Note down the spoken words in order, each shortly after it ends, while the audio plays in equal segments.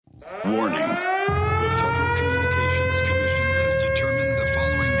Warning. The Federal Communications Commission has determined the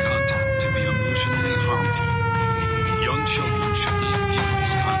following content to be emotionally harmful. Young children should not view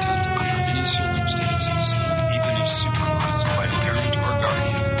this content under any circumstances, even if supervised by a parent or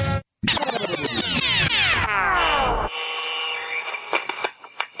guardian.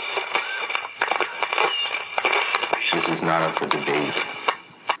 This is not up for debate.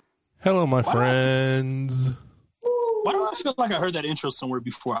 Hello, my friends. Why do I feel like I heard that intro somewhere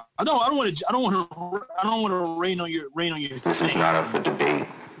before? I don't want to rain on your. This is not up for debate.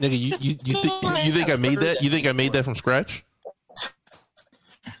 Nigga, you think I made that? You think I made that from scratch?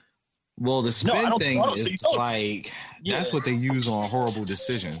 Well, the spin thing is like that's Yeah. what they use on Horrible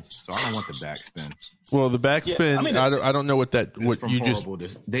Decisions. So I don't want the backspin. Well, the backspin. Yeah, I mean, I don't know what that. It's What from you just.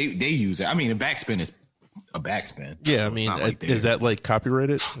 they use it. I mean, a backspin is a backspin. Yeah, I So mean, it's not like is that like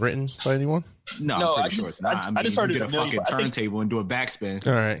copyrighted, written by anyone? No, No, I'm I pretty just- sure it's not. I I mean, just heard you it get a a million- fucking I think- turntable and do a backspin.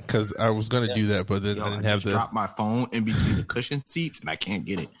 All right, because I was gonna do that, but then I didn't have just dropped my phone in between the cushion seats and I can't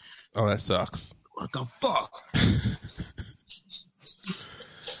get it. Oh, that sucks. What the fuck?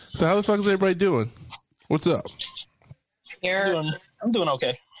 So how the fuck is everybody doing? What's up? I'm doing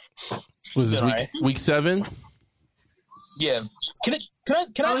okay. Was this Doing week 7? Yeah. Can I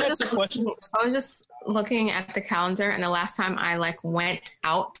ask this question? I was just looking at the calendar, and the last time I went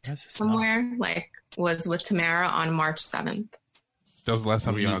out somewhere was with Tamara on March 7th. That was the last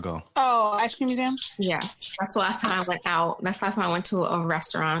time Where you y'all go? Oh, ice cream museum? Yes, that's the last time I went out. That's the last time I went to a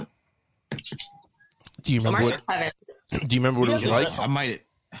restaurant. Do you remember March what? 7th. Do you remember what it was Yeah, like? I might.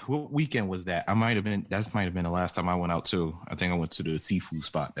 What weekend was that? That might have been the last time I went out too. I think I went to the seafood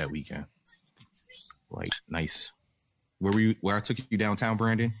spot that weekend. Like nice. Where were you? Where I took you downtown,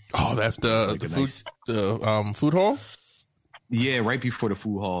 Brandon? Oh, that's the Like a food nice- the food hall. Yeah, right before the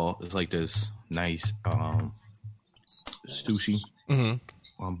food hall. It's like this nice sushi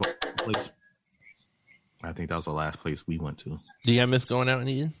place. I think that was the last place we went to. Do you miss going out and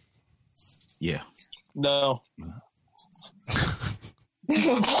eating? Yeah. No. No.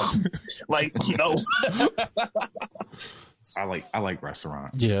 I like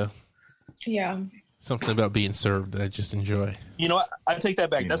restaurants. Yeah, Yeah. something about being served that I just enjoy. You know what? I take that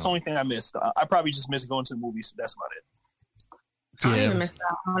back. You That's know. the only thing I missed. I probably just missed going to the movies. That's about it. I don't even Yeah, miss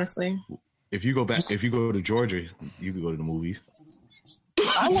that, honestly. If you go to Georgia, you can go to the movies.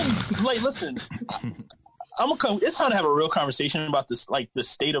 I wouldn't listen. It's time to have a real conversation about this, the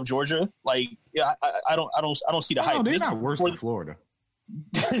state of Georgia. I don't see the hype. No, they're This not is worse than Florida.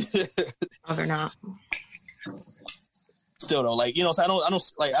 No, they're not. Still though, I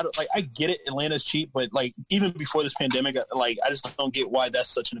get it. Atlanta's cheap, but even before this pandemic, I just don't get why that's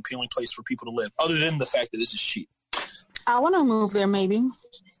such an appealing place for people to live. Other than the fact that this is cheap. I want to move there, maybe.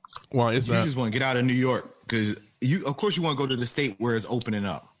 why is You that? just want to get out of New York because of course, you want to go to the state where it's opening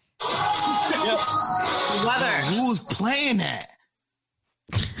up. Yeah. Weather. Who's playing that?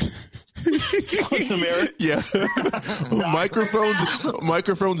 Samara. Yeah,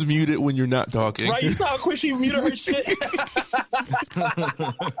 microphones muted when you're not talking. Right, you saw how quick she muted her shit.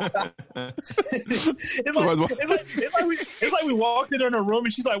 It's like we walked in her room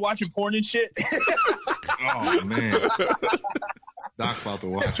and she's watching porn and shit. Oh man, Doc's about to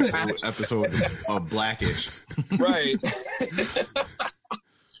watch a whole episode of Blackish. Right.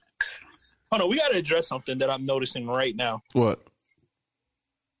 Hold on, we got to address something that I'm noticing right now. What?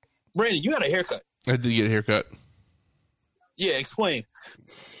 Brandon, you got a haircut. I did get a haircut. Yeah, explain.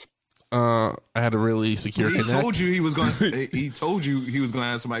 I had a really secure He connect. told you he was going. He told you he was going to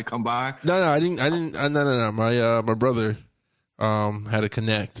have somebody come by. No, I didn't. No. My brother had a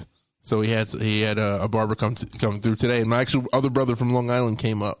connect, so he had a barber come through today, and my actual other brother from Long Island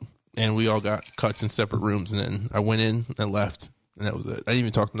came up, and we all got cuts in separate rooms, and then I went in and left, and that was it. I didn't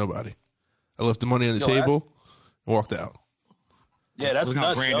even talk to nobody. I left the money on the table, and walked out. Yeah, that's Look how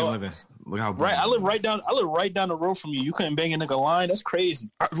nuts, Brandon yo. living. Look how Right, I Brandon live right down the road from you. You couldn't bang a nigga line. That's crazy.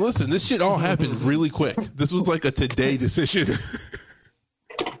 Listen, this shit all happened really quick. This was like a today decision.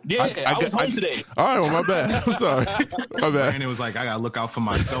 Yeah, I was home today. All right, well, my bad. I'm sorry. My bad. Brandon was like, I gotta look out for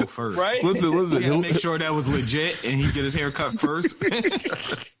myself first. Right, Listen. He had to make sure that was legit, and he get his hair cut first.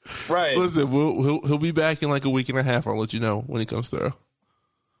 right. Listen, he'll be back in like a week and a half. I'll let you know when he comes through.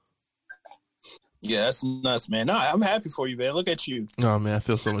 Yeah, that's nuts, man. No, I'm happy for you, man. Look at you. Oh man, I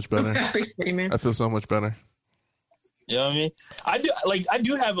feel so much better. I feel so much better. You know what I mean? I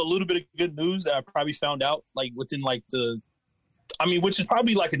do have a little bit of good news that I probably found out within which is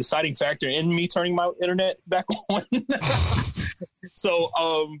probably a deciding factor in me turning my internet back on. So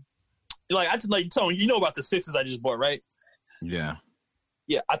Tony, you know about the 6s I just bought, right? Yeah.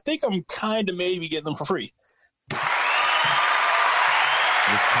 Yeah, I think I'm kind of maybe getting them for free.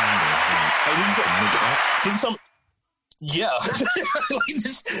 It's kind of. This is some. Yeah.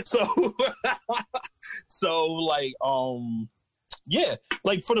 Yeah,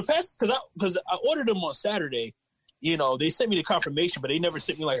 like for the past, because I ordered them on Saturday. You know, they sent me the confirmation, but they never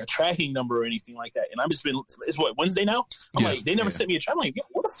sent me like a tracking number or anything like that. And I've just been, it's what, Wednesday now? I'm like, they never sent me a track. I'm like,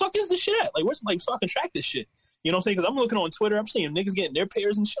 what the fuck is this shit at? Like, where's, like, so I can track this shit? You know what I'm saying? Because I'm looking on Twitter, I'm seeing niggas getting their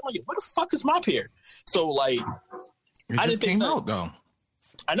pairs and shit. I'm like, where the fuck is my pair? So, like, I just came out, though.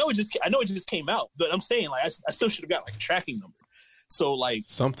 I know it just came out, but I'm saying, like, I still should have got, like, a tracking number. So, like.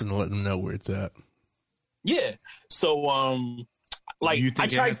 Something to let them know where it's at. Yeah. So, like. You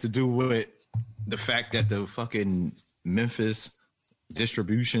think it has to do with the fact that the fucking Memphis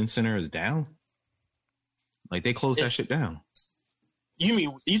distribution center is down? Like, they closed that shit down.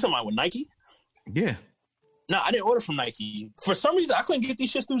 You talking about with Nike? Yeah. No, I didn't order from Nike. For some reason, I couldn't get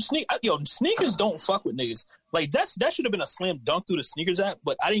these shits through sneakers don't fuck with niggas. Like, that should have been a slam dunk through the sneakers app,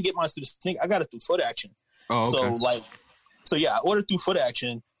 but I didn't get mine through the sneaker. I got it through Foot Action. Oh, okay. So yeah, I ordered through Foot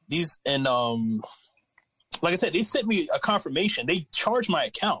Action. These, and like I said, they sent me a confirmation. They charged my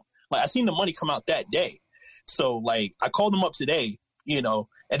account. Like, I seen the money come out that day. So, like, I called them up today, you know,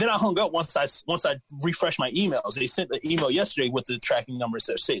 and then I hung up once I refreshed my emails. They sent the email yesterday with the tracking number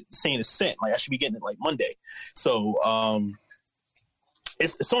saying it's sent. Like, I should be getting it, like, Monday. So,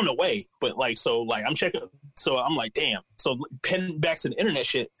 it's on the way. But, like, so, like, I'm checking. So, I'm like, damn. So, heading back to the internet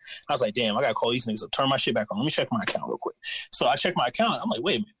shit, I was like, damn, I got to call these niggas up, turn my shit back on. Let me check my account real quick. So, I checked my account. I'm like,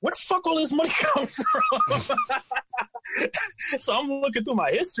 wait a minute. Where the fuck all this money come from? So I'm looking through my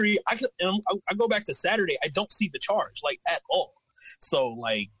history. I go back to Saturday. I don't see the charge, like, at all. So,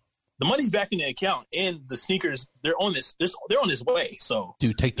 like, the money's back in the account, and the sneakers, they're on this way. So,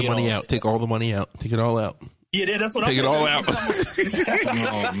 dude, take the money out. Take all the money out. Take it all out. Yeah, that's what take it all out.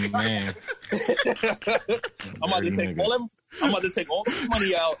 Oh man, I'm about to take all them. I'm about to take all the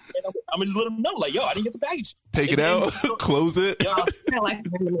money out, and I'm gonna just let them know, like, yo, I didn't get the package. Take it out, close it. Yeah, they're like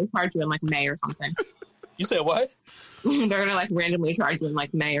randomly charge you in like May or something. You said what? They're gonna like randomly charge you in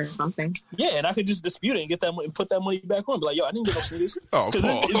like May or something. Yeah, and I could just dispute it and get that money, put that money back on. Be like, yo, I didn't get no sneakers. Oh,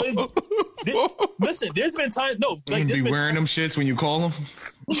 listen, there's been times. No, like, you be wearing them shits when you call them.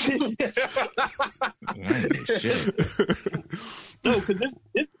 No, because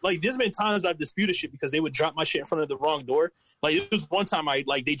there's been times I've disputed shit because they would drop my shit in front of the wrong door. Like, it was one time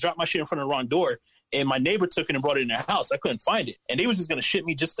they dropped my shit in front of the wrong door, and my neighbor took it and brought it in their house. I couldn't find it, and they was just gonna ship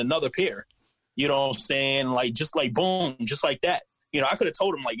me just another pair. You know what I'm saying? Like, just like boom, just like that. You know, I could have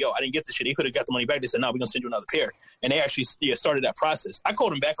told them, like, yo, I didn't get the shit. They could have got the money back. They said, no, we're going to send you another pair. And they actually started that process. I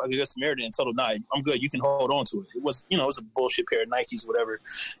called them back like a good Samaritan and told them, nah, I'm good. You can hold on to it. It was, you know, it was a bullshit pair of Nikes, whatever.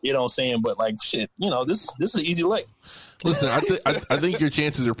 You know what I'm saying? But, like, shit, you know, this is an easy lick. Listen, I think your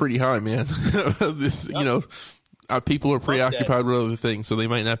chances are pretty high, man. You know, people are preoccupied with other things, so they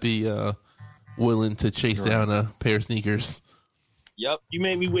might not be willing to chase down a pair of sneakers. Yep, you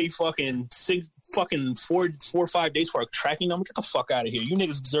made me wait four or 5 days for a tracking number. Get the fuck out of here. You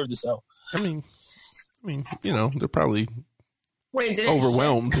niggas deserve this out. I mean, you know, they're probably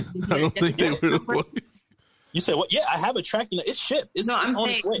overwhelmed. I don't think they would. You said what? Yeah, I have a tracking. It's shipped. I'm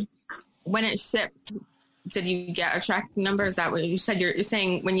saying when it shipped, did you get a tracking number? Is that what you said? You're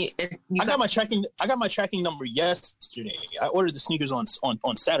saying when I got my tracking number yesterday. I ordered the sneakers on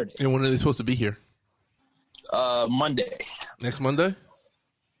Saturday. And when are they supposed to be here? Monday. Next Monday?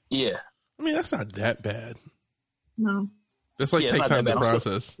 Yeah. I mean, that's not that bad. No. That's like take time to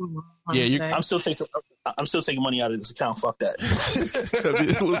process. Yeah, I'm still taking money out of this account. Fuck that.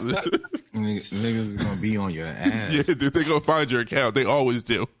 Niggas is gonna be on your ass. Yeah, dude, they gonna find your account. They always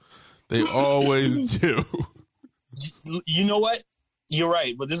do. They always do. You know what? You're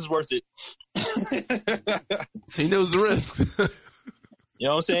right, but this is worth it. He knows the risks. You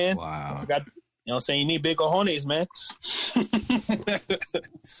know what I'm saying? Wow. You know what I'm saying? You need big cojones, man.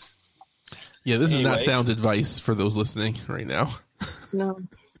 Yeah, this is not sound advice for those listening right now. No.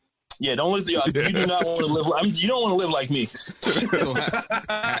 Yeah, don't listen. You do not want to live. You don't want to live like me. So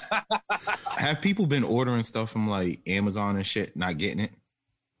have people been ordering stuff from like Amazon and shit, not getting it?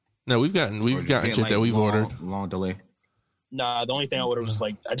 No, we've gotten shit that we've ordered. Long delay. Nah, the only thing I ordered was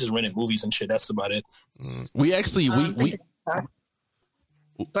like I just rented movies and shit. That's about it. We actually we.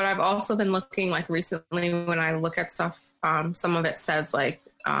 But I've also been looking, like, recently when I look at stuff, some of it says, like,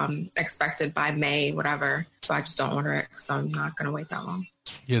 expected by May, whatever. So I just don't order it because I'm not going to wait that long.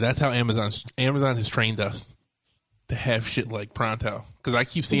 Yeah, that's how Amazon has trained us to have shit like pronto. Because I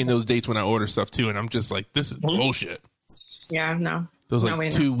keep seeing those dates when I order stuff, too, and I'm just like, this is bullshit. Yeah, no. Those,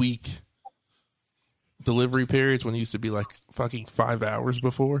 like, 2-week delivery periods when it used to be, like, fucking 5 hours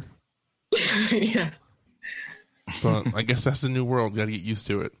before. Yeah. But I guess that's the new world. Got to get used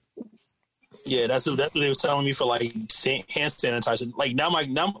to it. Yeah, that's what they was telling me for like hand sanitizer. Like now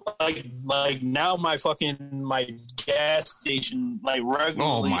my fucking gas station like regularly.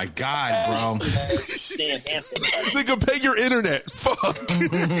 Oh my god, bro! Stand hand sanitizer. Nigga, pay your internet. Fuck.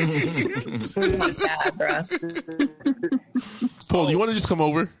 Oh my god, bro. Paul, you want to just come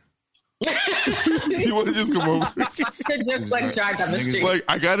over? You want to just come over? Just like drive down the street. Like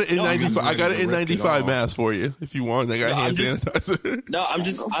I got an N95. I got an N95 mask for you if you want. I got hand sanitizer. No, I'm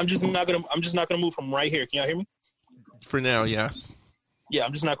just not gonna move from right here. Can y'all hear me? For now, yes. Yeah,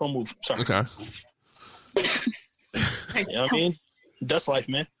 I'm just not gonna move. Sorry. Okay. You know what I mean? That's life,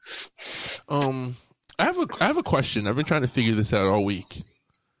 man. I have a question. I've been trying to figure this out all week.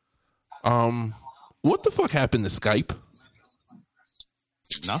 What the fuck happened to Skype?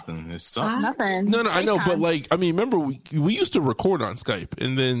 Nothing. It sucks. Nothing. No, I know, but like, I mean, remember we used to record on Skype,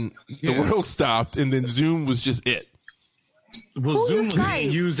 and then the world stopped, and then Zoom was just it. Well, Zoom was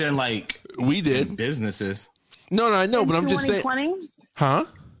being used in like We did businesses. No, I know, but I'm just saying. 2020? Huh?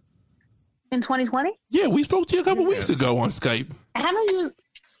 In 2020? Yeah, we spoke to you a couple weeks ago on Skype. I haven't used.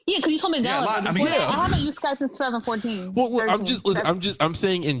 Yeah, because you told me to Yeah, a download lot- it. I mean, Before that, yeah. I haven't used Skype since 2014. Well, look, 13. I'm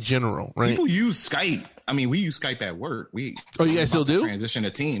saying in general, right? People use Skype. I mean, we use Skype at work. Oh, you guys still do? Transition to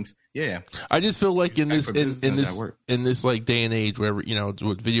Teams. Yeah. I just feel like in Skype this for business at work. in this like day and age, wherever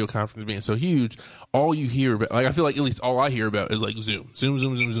with video conference being so huge, all you hear about, like I feel like at least all I hear about is like Zoom,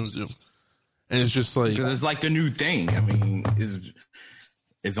 and it's just like Because it's like the new thing. I mean,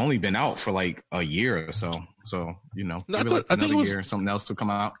 it's only been out for like a year or so. So, No, maybe I like think another it was- year, something else to come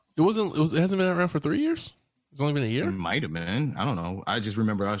out. it hasn't been around for 3 years. It's only been a year. It might have been. I don't know. I just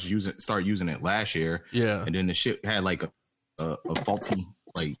remember us start using it last year. Yeah. And then the shit had like a faulty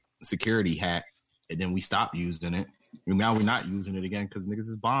like security hack, and then we stopped using it. And now we're not using it again because niggas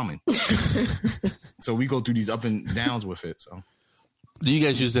is bombing. So we go through these up and downs with it. So Do you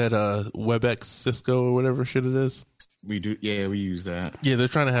guys use that WebEx Cisco or whatever shit it is? we do. Yeah, we use that. Yeah, they're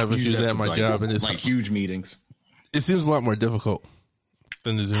trying to have us use that at my for, job, and it's like huge meetings. it seems a lot more difficult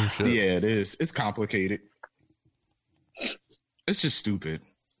than the Zoom shit. Yeah, it is. It's complicated. It's just stupid.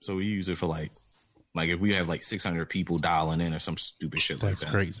 So we use it for like if we have like 600 people dialing in or some stupid shit That's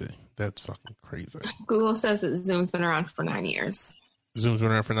like that. crazy. That's fucking crazy. Google says that Zoom's been around for 9 years. Zoom's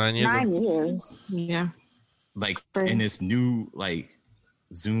been around for 9 years. 9 years. Yeah. Like in this new like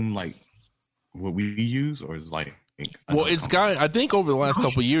Zoom, like what we use, or is like Well, it's got. I think over the last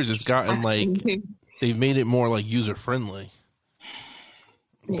couple of years, it's gotten like they've made it more like user friendly.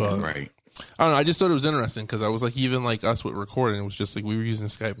 But right. I don't know. I just thought it was interesting because I was like, even like us with recording, it was just like we were using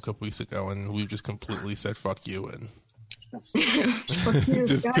Skype a couple weeks ago, and we just completely said "fuck you" and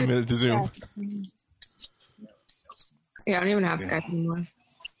just committed to Zoom. Yeah, I don't even have Skype anymore.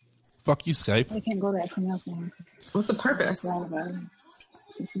 Fuck you, Skype. I can't go there from else now. What's the purpose?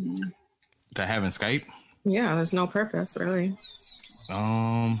 To having Skype, Yeah, there's no purpose really.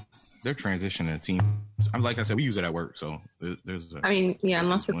 they're transitioning to Teams. I'm like I said, we use it at work, so there's. I mean, yeah,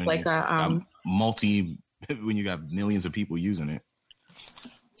 unless it's when like you a got when you got millions of people using it.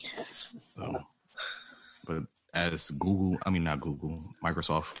 So, but as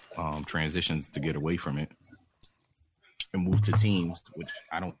Microsoft transitions to get away from it and move to Teams, which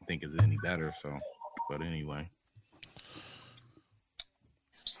I don't think is any better. So, but anyway.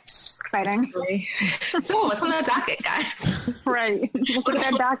 Exciting. So what's on the docket, guys? Right. Look at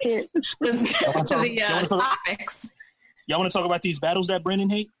that docket. Let's get to the Y'all wanna talk- topics. Y'all want to talk about these battles that Brandon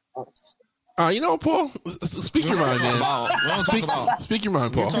hate? You know, Paul, speak your mind, man. Speak your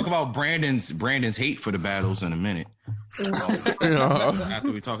mind, We'll Paul. talk about Brandon's hate for the battles in a minute.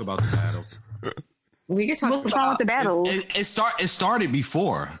 After we talk about the battles. We could talk What's wrong with about the battles? It started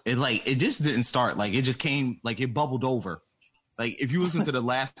before. It just didn't start. Like it just came, like it bubbled over. Like if you listen to the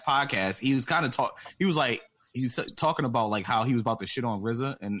last podcast, he was kind of he was talking about like how he was about to shit on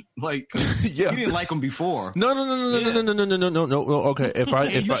RZA and like Yeah. he didn't like him before. No. Okay,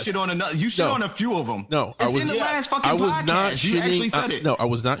 And you shit on on a few of them. No, it's in the last fucking I was podcast. not You actually shitting. said it. No, I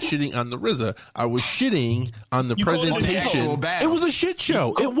was not shitting on the RZA. I was shitting on the You called it an presentation. actual battle. It was a shit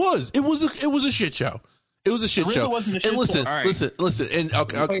show. It was a shit show. It was a shit RZA show. wasn't a shit And listen, show. All right. listen. And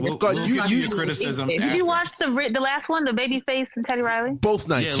We'll God, get you to your criticisms Did Did after. you watch the last one, the Babyface and Teddy Riley? both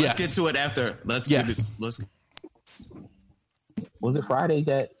nights. Yeah, yes. let's get to it after. Yes. Was it Friday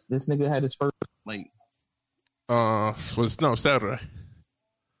that this nigga had his first? Like Saturday.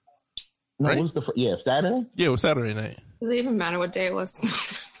 No, Right? it was Saturday. Yeah, it was Saturday night. Does it even matter what day it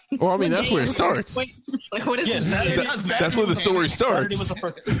was? Well, I mean, that's where it starts. Like what is Yeah, Saturday, That's where the story Saturday starts. was the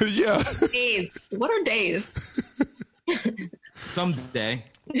first. Yeah. days? What are days? someday,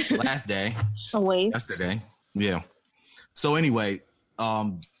 last day, Away. yesterday. Yeah. So anyway,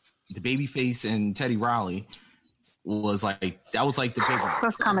 the Babyface and Teddy Riley was like the big one.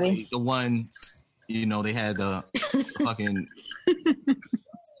 That's comedy. Like the one, they had the fucking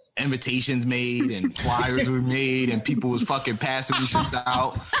invitations made and flyers were made and people was fucking passing these shits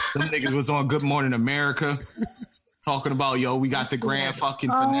out. Them niggas was on Good Morning America talking about, yo, we got the grand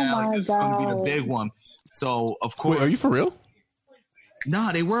fucking finale. This is gonna be the big one. So of course, Wait, are you for real?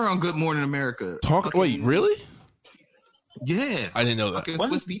 Nah, they were on Good Morning America. Wait, really? Yeah, I didn't know that.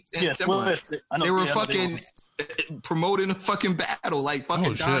 Swiss Beats and Timberland. They were fucking promoting a fucking battle like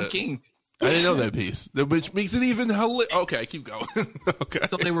fucking Don King. I didn't know that piece, which makes it even hilarious. Okay, keep going. Okay.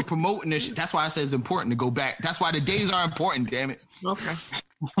 So they were promoting this shit. That's why I said it's important to go back. That's why the days are important, damn it. Okay.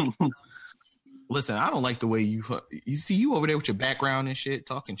 Listen, I don't like the way you see you over there with your background and shit,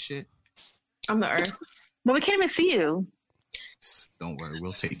 talking shit. I'm the Earth. But we can't even see you. Don't worry,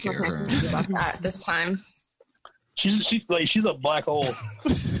 we'll take care of her. About that this time. She's a black hole.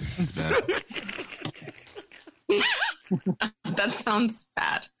 That sounds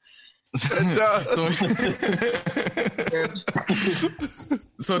bad.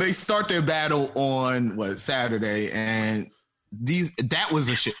 So they start their battle on Saturday, and that was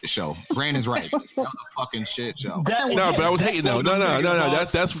a shit show. Brandon's right. That was a fucking shit show. But I was hating though. No.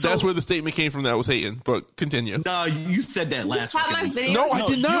 That's where the statement came from. That I was hating. But continue. No, you said that last week. No, I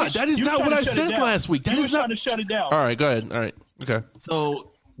did not. That is not what I said last week. That is not trying to shut it down. All right, go ahead. All right, okay.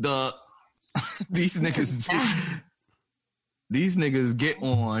 So these niggas get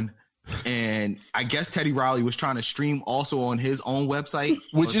on. And I guess Teddy Riley was trying to stream also on his own website,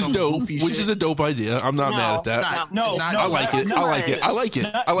 which is dope. Which is a dope idea. I'm not mad at that. I like it. I like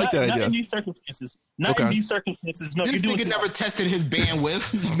that idea. Not in these circumstances. In these circumstances. No, this nigga never tested his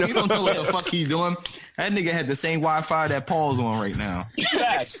bandwidth. You don't know what the fuck he's doing. That nigga had the same Wi-Fi that Paul's on right now.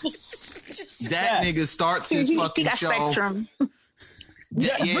 That nigga starts his fucking show. Spectrum.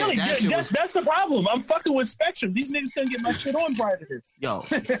 Really, that's the problem. I'm fucking with Spectrum. These niggas couldn't get my shit on prior to this. Yo,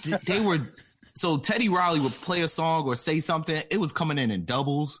 they were. So Teddy Riley would play a song or say something. It was coming in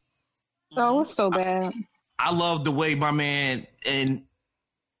doubles. Oh, it was so bad. I love the way my man and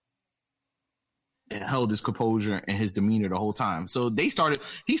held his composure and his demeanor the whole time. So he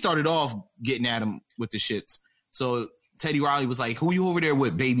started off getting at him with the shits. So Teddy Riley was like, "Who you over there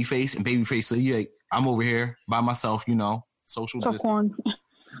with, Babyface?" And Babyface said, "Yeah, I'm over here by myself, social distance."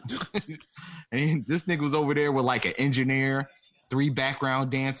 And this nigga was over there with like an engineer, 3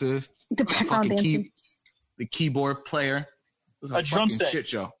 background dancers, the keyboard player. It was a drum set shit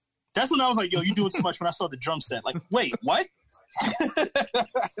show. That's when I was like, "Yo, you doing too much." When I saw the drum set, like, wait, what?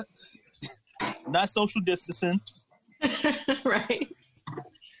 Not social distancing, right?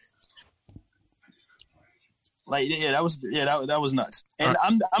 Like, that was nuts. And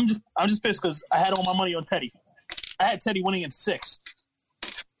I'm just pissed because I had all my money on Teddy. I had Teddy winning in 6.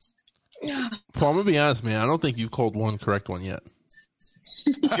 Paul, I'm gonna be honest, man. I don't think you've called one correct one yet.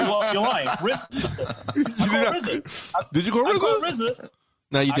 You're lying. Did you call RZA?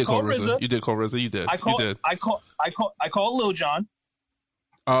 No, you did call RZA. You did call RZA. You did. I called Lil Jon.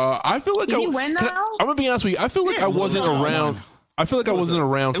 I feel like Did he win now? I'm gonna be honest with you. I feel like I wasn't around. I feel like I wasn't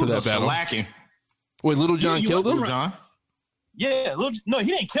around for that battle. Wait, Lil Jon killed him? John? Yeah, no, he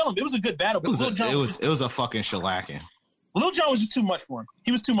didn't kill him. It was a good battle. But it was a fucking shellacking. Lil Jon was just too much for him.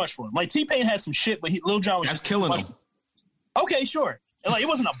 He was too much for him. Like T-Pain had some shit, but Lil Jon was just killing him. Okay, sure. Like it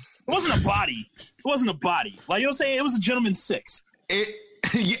wasn't a body. It wasn't a body. Like, you know what I'm saying? It was a gentleman's 6. A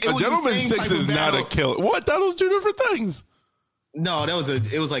gentleman's 6 is not a kill. What? That was 2 different things. No,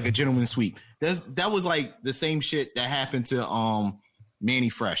 it was like a gentleman's sweep. That was like the same shit that happened to Manny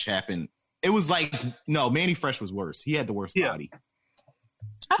Fresh happened. It was like, no, Manny Fresh was worse. He had the worst body.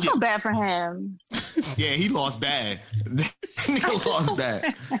 I feel bad for him. Yeah, he lost bad. He lost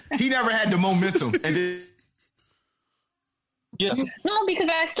bad. He never had the momentum. And then, No, because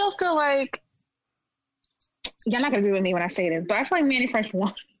I still feel like y'all not gonna agree with me when I say this, but I feel like Manny Fresh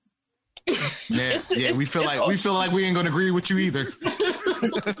won. We feel like we ain't gonna agree with you either.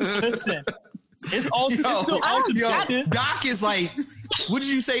 Listen, it's still subjective. Doc is like, what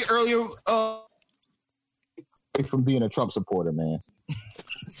did you say earlier? From being a Trump supporter, man.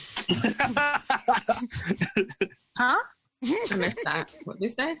 Huh? I missed that. What did you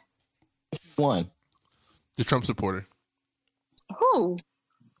say? One. The Trump supporter. Who?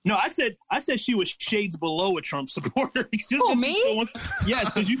 No, I said she was shades below a Trump supporter. Who, me?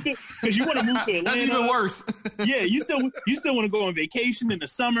 Yes, because you want to move to Atlanta. That's even worse. Yeah, you still want to go on vacation in the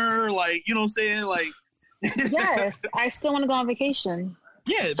summer, like, you know what I'm saying, like. Yes, I still want to go on vacation.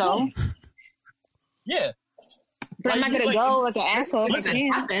 Yeah. So. Yeah. But I'm not gonna go like an asshole. Listen,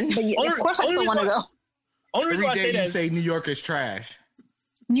 but of course, I still want to go. Only reason why I say Every day that you is, say New York is trash.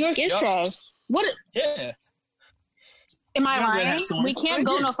 New York is Yup. trash. What? yeah. Am I You're gonna lying? have some- We can't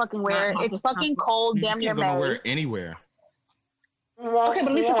go no fucking where. It's fucking cold. You Damn near can't go May. nowhere, anywhere. Okay, but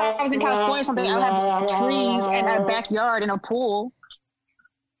at least if I was in California or something, I would have trees and a backyard and a pool.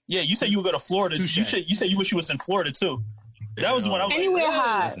 Yeah, you said you would go to Florida. Touche. You said you wish you was in Florida too. That was the one I was Anywhere like,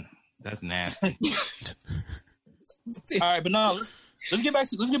 hot. That's nasty. All right, but no, let's get back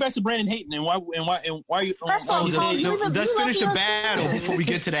to Brandon Hayden and why you. First off, Let's finish the battle before we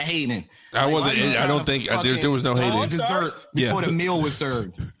get to the hating. I don't think there was no I'm hating. sorry. Dessert before the meal was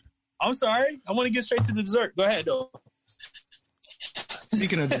served. I'm sorry. I want to get straight to the dessert. Go ahead, though.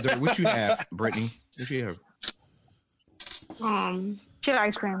 Speaking of dessert, what you have, Brittany? What you have? Shit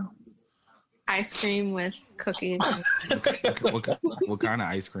ice cream. Ice cream with cookies. What kind of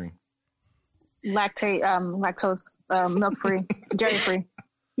ice cream? Lactose, milk free, dairy free.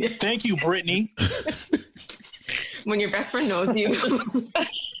 Thank you, Brittany. When your best friend knows you.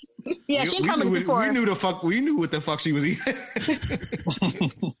 Yeah, she didn't tell me this before. We knew what the fuck she was eating.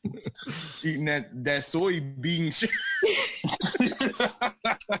 Eating that soybean shit.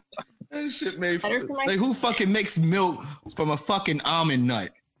 That shit made like who fucking makes milk from a fucking almond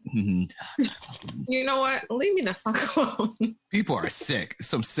nut? You know what? Leave me the fuck alone. People are sick.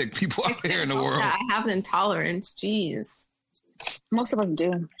 Some sick people out here in the world. I have an intolerance. Jeez. Most of us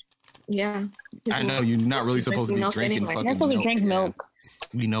do. Yeah. I know you're not really supposed to be Milk drinking anyway. fucking You're supposed to milk, drink man. milk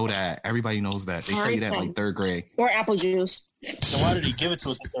We know that. Everybody knows that. They tell you that in like third grade. or apple juice. So why did he give it to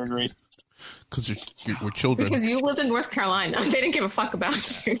us in third grade? Because we're children. Because you lived in North Carolina. They didn't give a fuck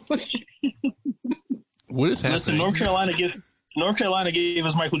about you. What is happening? Listen, North Carolina gave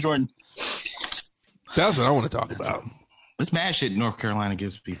us Michael Jordan. That's what I want to talk about. What's mad shit North Carolina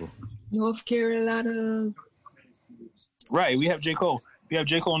gives people? North Carolina. Right, we have J. Cole. We have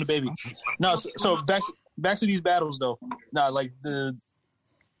J. Cole and the baby. No, so back to these battles though. Nah, like are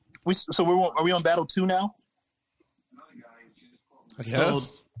we on battle 2 now? I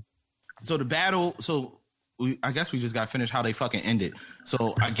guess. So the battle. I guess we just got finished how they fucking ended.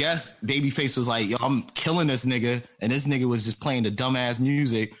 So I guess Babyface was like, "Yo, I'm killing this nigga," and this nigga was just playing the dumbass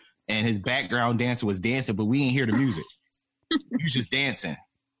music, and his background dancer was dancing, but we ain't hear the music. He was just dancing,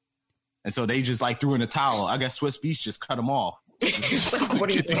 and so they just like threw in a towel. I guess Swiss Beats just cut him off. What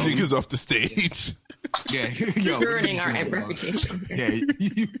are you Get these doing? niggas off the stage. Yeah, yo, Ruining our reputation. Yeah,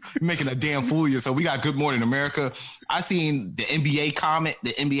 you making a damn fool of yourself. We got Good Morning America. I seen the NBA comment.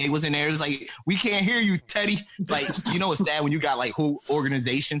 The NBA was in there. It was like, we can't hear you, Teddy. Like, you know, it's sad when you got like whole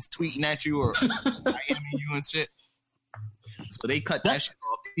organizations tweeting at you or IMing you and shit. So they cut that shit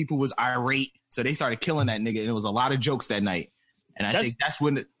off. People was irate. So they started killing that nigga. And it was a lot of jokes that night. And I think that's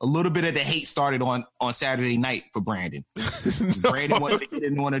when a little bit of the hate started on Saturday night for Brandon. Brandon wanted to get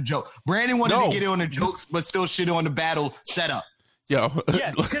in on a joke. Brandon wanted to get in on the jokes, but still shit on the battle setup. Yo,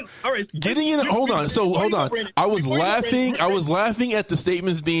 Yeah. All right. getting in. Hold on. I was laughing at the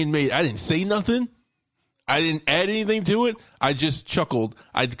statements being made. I didn't say nothing. I didn't add anything to it. I just chuckled.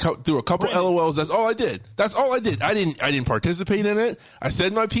 I threw a couple LOLs. That's all I did. I didn't participate in it. I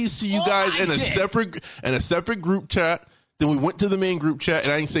said my piece to you guys in a separate group chat. Then we went to the main group chat,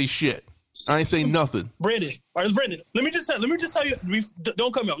 and I didn't say shit. I ain't say nothing. Brandon, let me just tell you.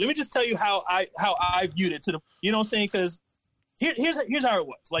 Don't cut me off. Let me just tell you how I viewed it. You know what I'm saying? Because here's how it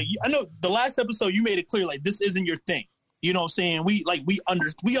was. Like, I know the last episode you made it clear like this isn't your thing. You know what I'm saying? We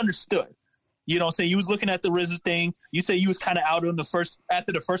understood. You know what I'm saying? You was looking at the RZA thing. You say you was kind of out on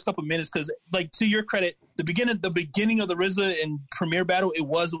after the first couple minutes because, like, to your credit, the beginning of the RZA and Premier battle, it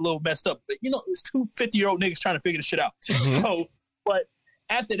was a little messed up. But, you know, it's 2 50-year-old niggas trying to figure the shit out. Mm-hmm. So, but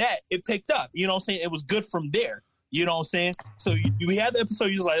after that, it picked up. You know what I'm saying? It was good from there. You know what I'm saying? So we had the episode.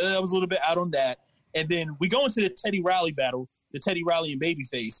 You was like, I was a little bit out on that. And then we go into the Teddy Riley battle, the Teddy Riley and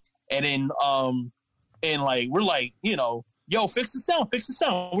Babyface. And then, we're like, you know, yo, fix the sound.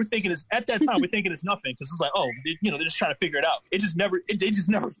 We're thinking at that time, we're thinking it's nothing. Cause it's like, oh, they're just trying to figure it out. They just never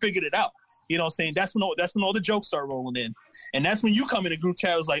figured it out. You know what I'm saying? That's when all the jokes start rolling in. And that's when you come in the group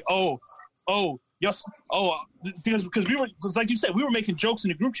chat. It was like, because like you said, we were making jokes in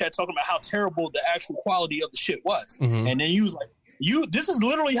the group chat talking about how terrible the actual quality of the shit was. Mm-hmm. And then you was like, this is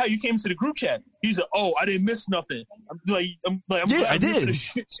literally how you came to the group chat. He's like, oh, I didn't miss nothing. I did.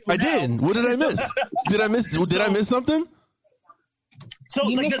 What did I miss? Did I miss something? So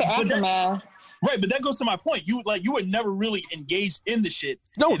You missed the aftermath. Right, but that goes to my point. You were never really engaged in the shit.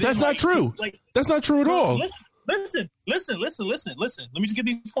 No, that's not true. That's not true at all. Listen. Let me just get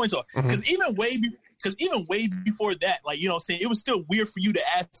these points off. Because even because even way before that, like, you know what I'm saying, it was still weird for you to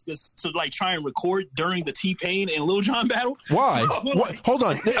ask us to like try and record during the T-Pain and Lil Jon battle. Why? So, like, Hold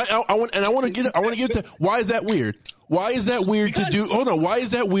on. I want to get to why is that weird? Why is that weird to do? Hold on. Why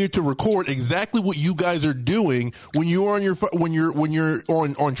is that weird to record exactly what you guys are doing when you're on when you're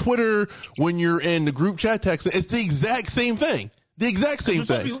on Twitter, when you're in the group chat texting? It's the exact same thing. The exact same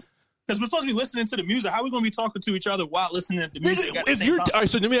thing. Because we're supposed to be listening to the music. How are we going to be talking to each other while listening to the music? All right,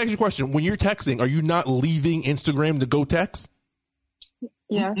 so let me ask you a question. When you're texting, are you not leaving Instagram to go text?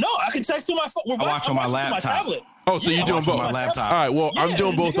 Yeah. No, I can text through my phone. I watch on my laptop. tablet. Oh, so you're doing both? My laptop. All right. Well, Yeah. I'm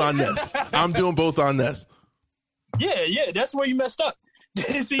doing both on this. I'm doing both on this. Yeah, that's where you messed up.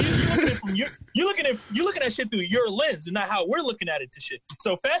 See, you're looking at shit through your lens and not how we're looking at it to shit.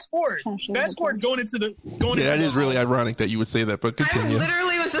 So fast forward going into the That is really ironic that you would say that, but continue. I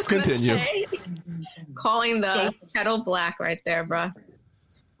literally was just going to say, calling the kettle black right there, bro.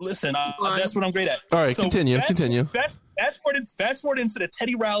 Listen, that's what I'm great at. All right, so continue. Fast forward into the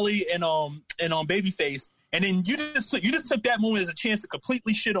Teddy Riley and Babyface. And then you just took that moment as a chance to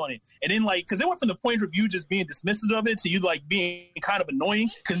completely shit on it. And then like, cause it went from the point of you just being dismissive of it to you like being kind of annoying.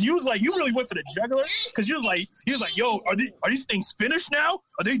 Cause you was like, you really went for the jugular. Cause you was like, yo, are these things finished now?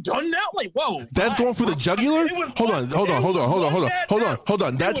 Are they done now? Like, whoa. That's going for the jugular? Hold on.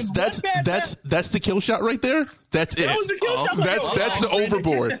 That's the kill shot right there. That's it. That was the kill shot. That's the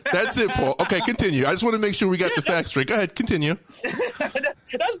overboard. That's it, Paul. Okay, continue. I just want to make sure we got the facts straight. Go ahead, continue. That's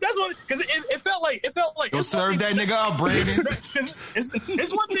what, because it felt like. Go serve that nigga up, Brandon.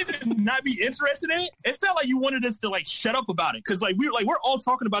 It's one thing to not be interested in it. It felt like you wanted us to like shut up about it, because like we're all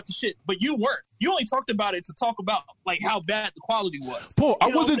talking about the shit, but you weren't. You only talked about it to talk about like how bad the quality was. Paul, I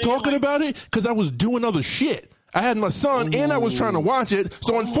wasn't talking about it because I was doing other shit. I had my son and I was trying to watch it.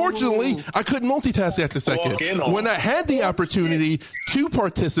 So unfortunately, I couldn't multitask at the second. When I had the opportunity to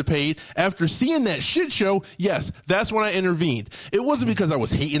participate after seeing that shit show, yes, that's when I intervened. It wasn't because I was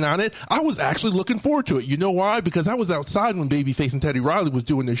hating on it. I was actually looking forward to it. You know why? Because I was outside when Babyface and Teddy Riley was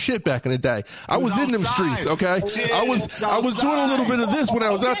doing their shit back in the day. I was in them streets, okay? I was doing a little bit of this when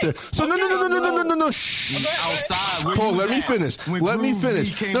I was out there. So no. Shh. Outside. Paul, let me finish.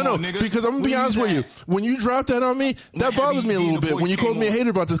 No, because I'm gonna be honest with you. When you dropped that on me, that bothered me a little bit when you called me a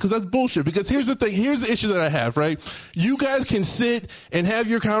hater about this, because that's bullshit. Because here's the thing, here's the issue that I have, right? You guys can sit and have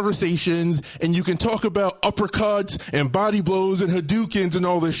your conversations and you can talk about uppercuts and body blows and Hadoukens and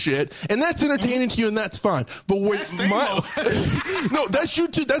all this shit, and that's entertaining to you and that's fine. But when no, that's you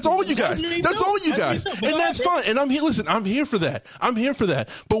too. That's all you guys. That's all you guys. And that's fine. And I'm here. Listen, I'm here for that.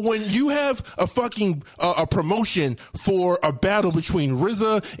 But when you have a fucking a promotion for a battle between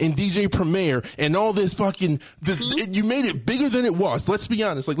RZA and DJ Premier and all this fucking you made it bigger than it was. Let's be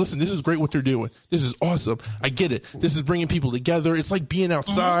honest. Like, listen, this is great what they're doing. This is awesome. I get it. This is bringing people together. It's like being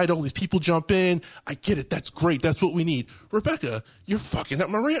outside. All these people jump in. I get it. That's great. That's what we need. Rebecca, you're fucking up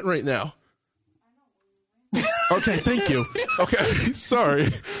my rant right now. Okay, thank you. Okay, sorry.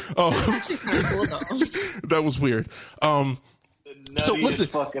 That was weird. So listen.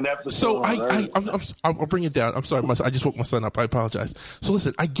 So I'll bring it down. I'm sorry, I just woke my son up. I apologize. So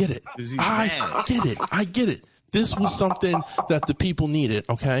listen, I get it. I get it. This was something that the people needed,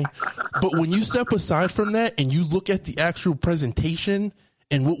 okay? But when you step aside from that and you look at the actual presentation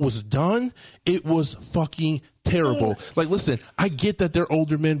and what was done, it was fucking terrible. Like, listen, I get that they're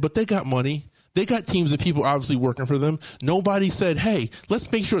older men, but they got money. They got teams of people obviously working for them. Nobody said, hey,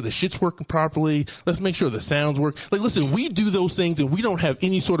 let's make sure the shit's working properly. Let's make sure the sounds work. Like, listen, we do those things and we don't have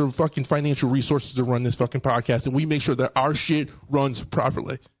any sort of fucking financial resources to run this fucking podcast, and we make sure that our shit runs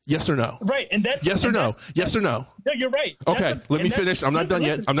properly. Yes or no? Right. And that's yes or no? Yes or no? No, you're right. Okay, let me finish. I'm not done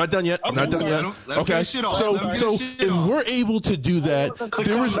yet. Okay. So if we're able to do that,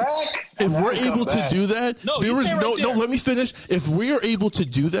 let me finish. If we are able to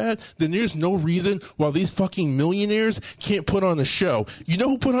do that, then there's no reason why these fucking millionaires can't put on a show. You know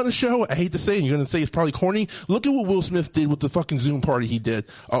who put on a show? I hate to say it, and you're going to say it's probably corny. Look at what Will Smith did with the fucking Zoom party he did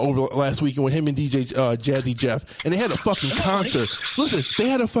over last weekend with him and DJ Jazzy Jeff. And they had a fucking concert. Listen, they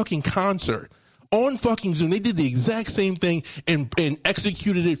had a fucking concert on fucking Zoom. They did the exact same thing and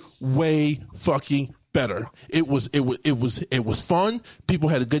executed it way fucking better. It was fun. People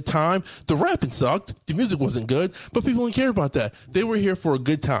had a good time. The rapping sucked. The music wasn't good, but people didn't care about that. They were here for a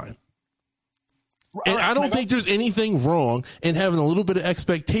good time. And I don't think there's anything wrong in having a little bit of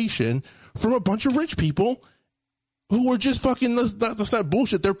expectation from a bunch of rich people who are just fucking, that's not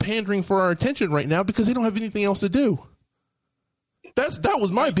bullshit. They're pandering for our attention right now because they don't have anything else to do. That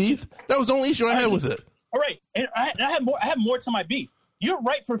was my beef. That was the only issue I had with it. All right. And I have more to my beef. You're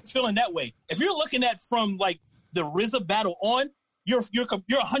right for feeling that way. If you're looking at from like the RZA battle on, you're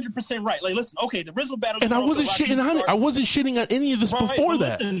 100% right. Like, listen, okay, the RZA battle, and I wasn't shitting on it. I wasn't shitting on any of this before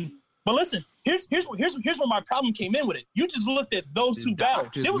that. But listen, here's where my problem came in with it. You just looked at those two battles.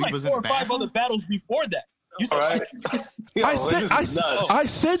 There was like 4 or 5 other battles before that. You said, right. I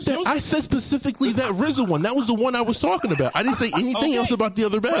said specifically that RZA one. That was the one I was talking about. I didn't say anything else about the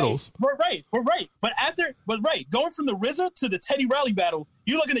other battles. We're right. But going from the RZA to the Teddy Riley battle,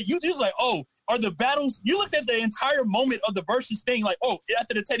 you looking at you just like, oh, are the battles? You looked at the entire moment of the versus thing, like, oh,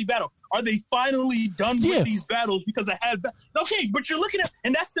 after the Teddy battle, are they finally done with these battles? Because I had okay, but you're looking at,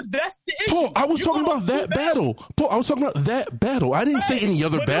 and that's the issue. Paul, I was talking about that battle. Paul, I was talking about that battle. I didn't say any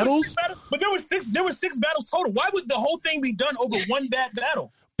other battles. But there were 6 battles total. Why would the whole thing be done over one bad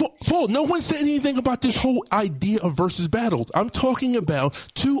battle? Paul, no one said anything about this whole idea of versus battles. I'm talking about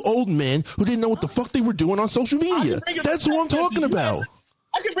 2 old men who didn't know what the fuck they were doing on social media. That's who I'm talking about.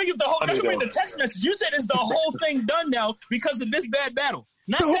 I can bring up the text message. You said it's the whole thing done now because of this bad battle.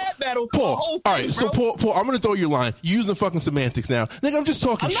 Not that battle. Paul, the whole thing, all right, so Paul, I'm going to throw your line. You're using fucking semantics now. Nigga, I'm just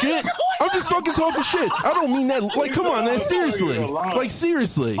talking shit. I'm just fucking talking shit. I don't mean that. Like, come on, man. Seriously. Like,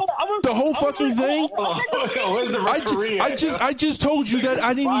 seriously. The whole fucking thing. I just told you that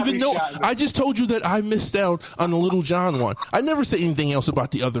I didn't even know. I just told you that I missed out on the Little John one. I never said anything else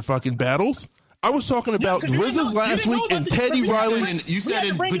about the other fucking battles. I was talking about RZA's last week and Teddy Riley. You said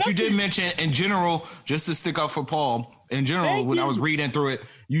it, but you did mention in general, just to stick up for Paul, in general, when I was reading through it,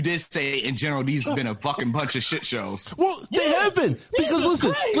 you did say in general, these have been a fucking bunch of shit shows. Well, they have been. Because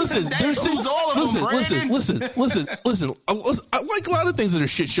listen, there's all of them, listen. I like a lot of things that are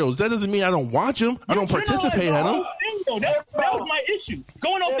shit shows. That doesn't mean I don't watch them. I don't participate in them. That was my issue.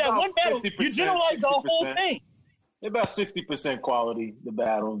 Going off that one battle, you generalize the whole thing. About 60% quality. The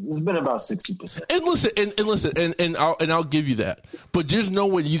battles. It's been about 60%. And listen, and I'll give you that. But there's no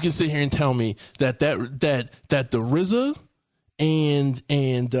way you can sit here and tell me that the RZA and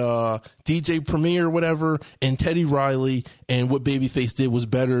DJ Premier or whatever and Teddy Riley and what Babyface did was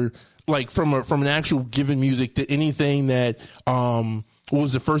better. Like from an actual given music to anything that what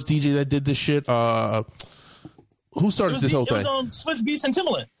was the first DJ that did this shit? Who started this whole thing? It was Swiss Beats and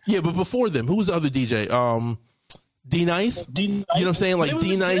Timbaland. Yeah, but before them, who was the other DJ? D-Nice? You know what I'm saying? Like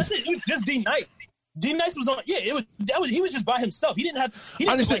D-Nice? It was just D-Nice. D-Nice was on. Yeah, he was just by himself. He didn't have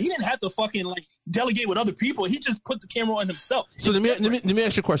to fucking like delegate with other people. He just put the camera on himself. So let me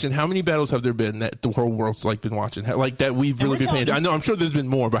ask you a question. How many battles have there been that the whole world's like been watching? Like that we've really been paying? I know, I'm sure there's been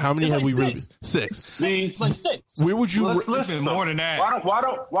more, but how many have we really? 6. See, it's like 6. Where would you list them? More than that?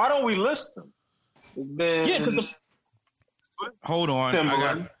 Why don't we list them? It's been because hold on,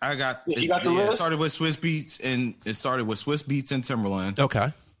 I got. You got the list. It started with Swiss Beats and Timbaland.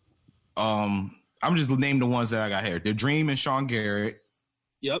 Okay. I'm just naming the ones that I got here. The Dream and Sean Garrett.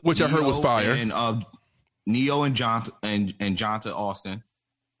 Yep. Which I heard was fire. And Neo and Jonta Austin.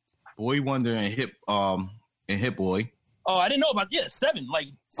 Boy Wonder and Hit Boy. Oh, I didn't know about 7.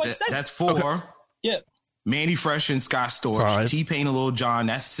 It's like 7. That's 4. Okay. Yeah. Manny Fresh and Scott Storch. T-Pain and Lil Jon.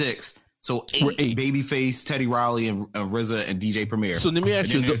 That's 6. So 8. Babyface, Teddy Riley, and RZA and DJ Premier. So let me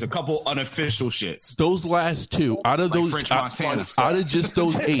ask you, there's a couple unofficial shits. Those last 2 out of those, out of just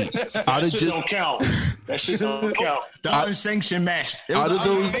those 8, that shit don't count. That shit don't count. The unsanctioned match. Out of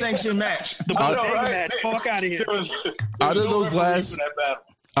those unsanctioned match. The match. Fuck out of here.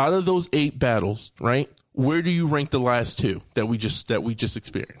 Out of those 8 battles, right? Where do you rank the last 2 that we just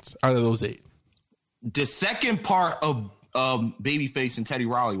experienced? Out of those 8, the second part of Babyface and Teddy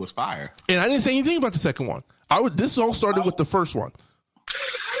Riley was fire, and I didn't say anything about the second one. This all started with the first one.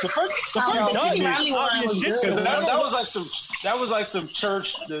 The first that was like some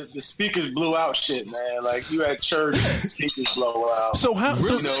church. The speakers blew out shit, man. Like you had church and speakers blow out. So how? And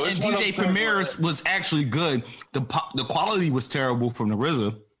DJ Premier's was actually good. The quality was terrible from the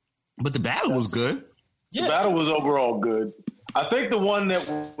RZA, but the battle was good. Yeah. The battle was overall good. I think the one that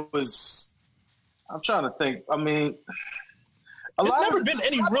was. I'm trying to think. I mean. There's never been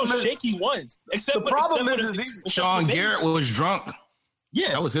any real shaky ones. Except the problem is Sean Garrett was drunk.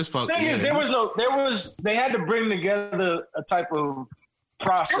 Yeah, that was his fault. Thing is, they had to bring together a type of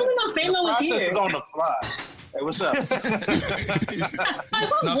process. I don't know if Famo was here. The process is on the fly. Hey, what's up?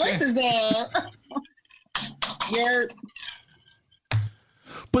 Whose voice is there?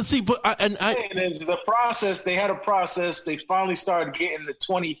 But see, the process. They had a process. They finally started getting the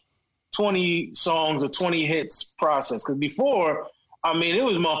 20 songs or 20 hits process. Because before, I mean, it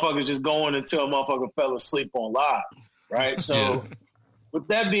was motherfuckers just going until a motherfucker fell asleep on live, right? So, with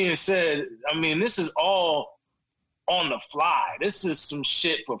that being said, I mean, this is all on the fly. This is some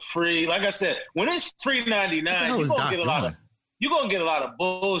shit for free. Like I said, when it's $3.99, you're gonna get a lot of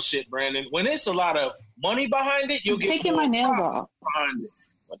bullshit, Brandon. When it's a lot of money behind it, you'll get taking more my nails process off behind it.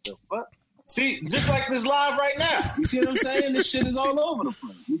 What the fuck? See, just like this live right now. You see what I'm saying? This shit is all over the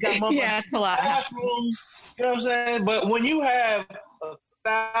place. We got Yeah, it's a lot. bathrooms. You know what I'm saying? But when you have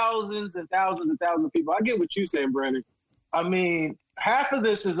thousands and thousands and thousands of people, I get what you're saying, Brandon. I mean, half of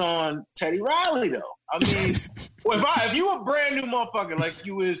this is on Teddy Riley, though. I mean, if you a brand new motherfucker like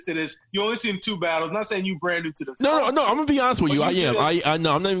you is to this, you only seen 2 battles. Not saying you brand new to this. No. I'm gonna be honest with you. I am. I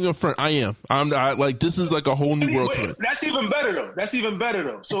know. I'm not even gonna front. I am. Like this is like a whole new world to me. That's even better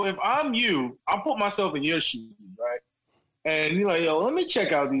though. So if I'm you, I'll put myself in your shoes, right? And you're like, yo, let me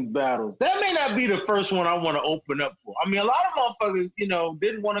check out these battles. That may not be the first one I want to open up for. I mean, a lot of motherfuckers,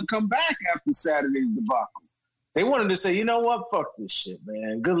 didn't want to come back after Saturday's debacle. They wanted to say, you know what? Fuck this shit,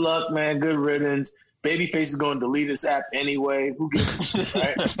 man. Good luck, man. Good riddance. Babyface is going to delete this app anyway. Who gives a shit,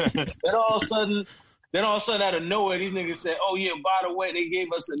 right? Then all of a sudden, out of nowhere, these niggas said, oh, yeah, by the way, they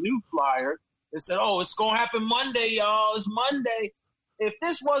gave us a new flyer. They said, oh, it's going to happen Monday, y'all. It's Monday. If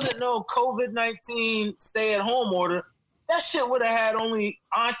this wasn't no COVID-19 stay-at-home order, that shit would have had only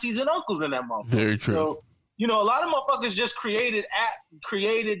aunties and uncles in that motherfucker. Very true. So, a lot of motherfuckers just created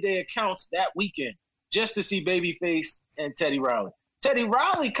their accounts that weekend just to see Babyface and Teddy Riley. Teddy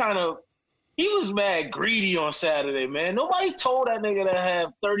Riley he was mad greedy on Saturday, man. Nobody told that nigga to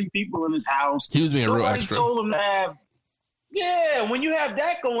have 30 people in his house. He was being real extra. Nobody told him to have... Yeah, when you have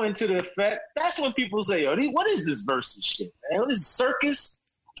that go into the effect, that's when people say, yo, what is this versus shit, man? What is circus?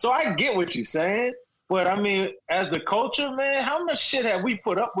 So I get what you're saying. But, I mean, as the culture, man, how much shit have we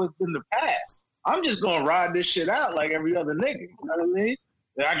put up with in the past? I'm just going to ride this shit out like every other nigga. You know what I mean?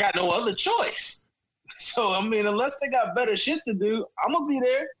 I got no other choice. So, I mean, unless they got better shit to do, I'm going to be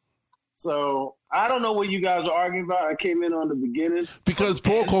there. So, I don't know what you guys are arguing about. I came in on the beginning. Because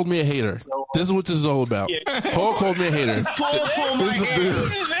Paul called me a hater. So, this is what this is all about. Yeah. Paul called me a hater. Paul called my hater.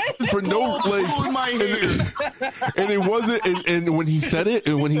 For no, and it wasn't, and when he said it,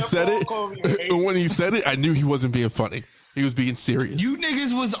 I knew he wasn't being funny. He was being serious. You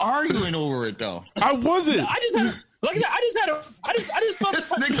niggas was arguing over it, though. I wasn't. I just thought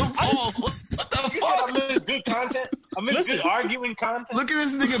this nigga Paul. What the fuck? I miss good content. I miss good arguing content. Look at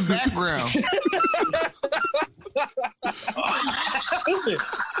this nigga background. Listen,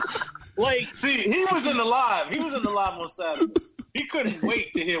 see, he was in the live. He was in the live on Saturday. He couldn't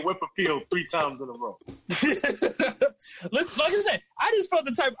wait to hear Whip Appeal 3 times in a row. Listen, like I said, I just felt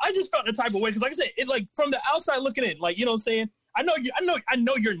the type of way because, like I said, it like from the outside looking in, like you know what I'm saying. I know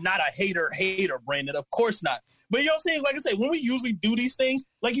you're not a hater, Brandon. Of course not. But you know what I'm saying? Like I said, when we usually do these things,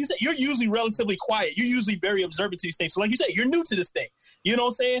 like you said, you're usually relatively quiet. You're usually very observant to these things. So like you said, you're new to this thing. You know what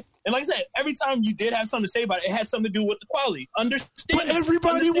I'm saying? And like I said, every time you did have something to say about it, it had something to do with the quality. But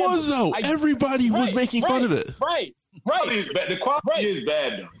everybody was, though. Everybody was making fun of it. Right. The quality is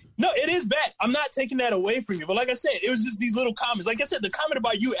bad, though. No, it is bad. I'm not taking that away from you. But like I said, it was just these little comments. Like I said, the comment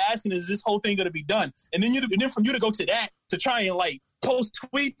about you asking, is this whole thing going to be done? And then from you to go to that, to try and like, post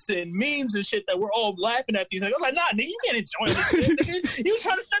tweets and memes and shit that we're all laughing at these. I was like, nah, nigga, you can't enjoy this shit, nigga. You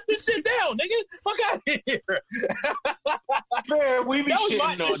trying to shut this shit down, nigga. Fuck out of here. Man, we be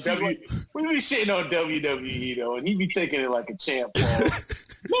shitting on WWE though, and he be taking it like a champ.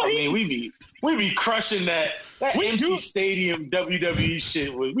 We be crushing that empty stadium WWE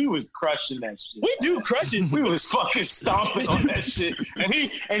shit. We was crushing that shit. We do crush it. We was fucking stomping on that shit, and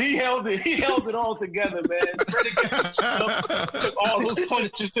he held it. He held it all together, man. Took all those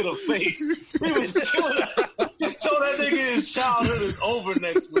punches to the face. He was killing it. Just told that nigga his childhood is over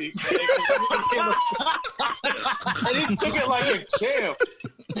next week, man. And he took it like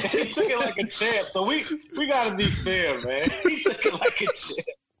a champ. So we gotta be fair, man. He took it like a champ.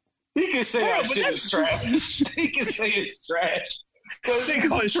 He can say that shit is trash. He can say it's trash.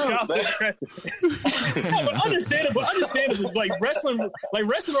 Understandable. Like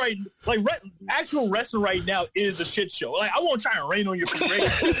actual wrestling right now is a shit show. Like I won't try and rain on your parade.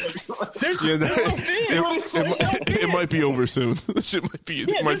 It might be over soon. Shit might be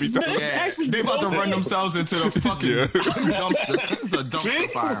done. They about to run themselves into the fucking dumpster. It's a dumpster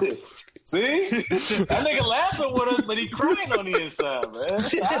fire. See? That nigga laughing with us, but he crying on the inside, man.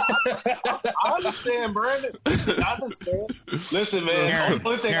 I understand, Brandon. I understand. Listen, man.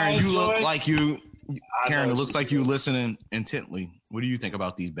 Karen, you look like you. Karen, it looks like you listening intently. What do you think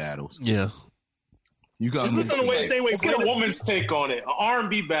about these battles? Yeah. You got just listen to the same way. Let's get a woman's take on it. An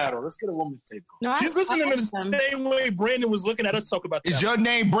R&B battle. Let's get a woman's take on it. She's listening to the same way Brandon was looking at us talk about that. Is your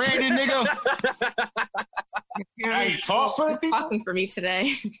name Brandon, nigga? Hey, talking for me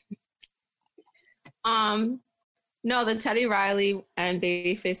today. No, the Teddy Riley and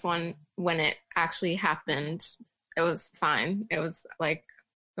Babyface one, when it actually happened, it was fine. It was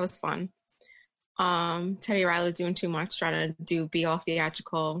fun. Teddy Riley was doing too much, trying to be all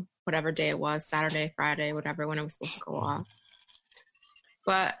theatrical, whatever day it was, Saturday, Friday, whatever, when it was supposed to go off.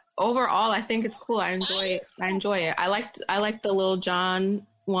 But overall, I think it's cool. I enjoy it. I liked the Lil Jon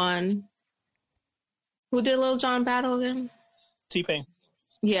one. Who did Lil Jon battle again? T-Pain.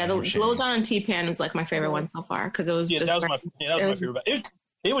 Yeah, the Lil Jon and T-Pain was like my favorite one so far because it was just. That was my favorite.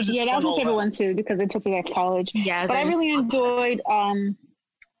 It was just that was my favorite one too because it took me back to college. Yeah, but I really enjoyed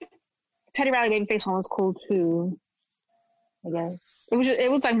Teddy Riley Babyface one was cool too. I guess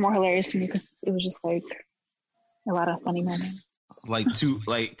it was like more hilarious to me because it was just like a lot of funny moments. Like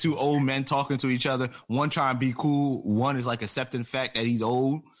two old men talking to each other. One trying to be cool. One is like accepting the fact that he's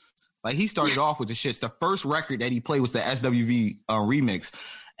old. Like he started off with the shits. The first record that he played was the SWV remix,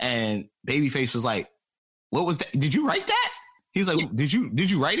 and Babyface was like, "What was that? Did you write that?" He's like, "Did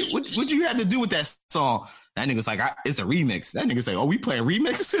you write it? What you had to do with that song?" That nigga's like, "It's a remix." That nigga's like, "Oh, we playing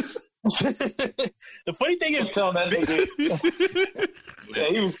remixes." The funny thing is, telling that nigga, yeah,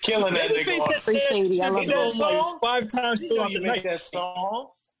 he was killing that nigga. I love that song 5 times throughout the night. That song.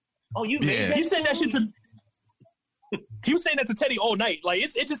 Oh, you made that. He said that shit to. He was saying that to Teddy all night. Like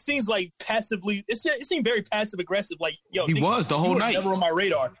it just seems like passively. It seemed very passive aggressive. Like yo, he was the whole night. Never on my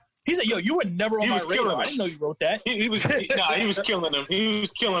radar. He said, "Yo, you were never on my radar. I didn't know you wrote that." He was killing him. He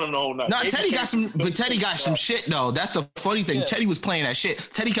was killing him the whole night. No, Teddy got some shit though. That's the funny thing. Yeah. Teddy was playing that shit.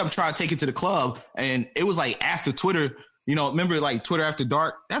 Teddy kept trying to take it to the club, and it was like after Twitter. You know, remember like Twitter after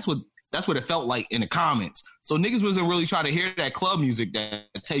dark? That's what it felt like in the comments. So niggas wasn't really trying to hear that club music that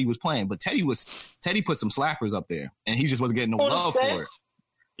Teddy was playing, but Teddy put some slappers up there, and he just wasn't getting no love for it.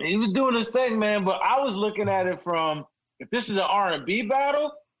 He was doing his thing, man. But I was looking at it from if this is an R&B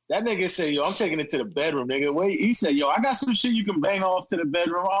battle. That nigga said, yo, I'm taking it to the bedroom, nigga. Wait, he said, yo, I got some shit you can bang off to the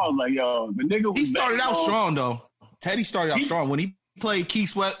bedroom. I was like, yo, the nigga was he started out strong, though. Teddy started out strong. When he played Keith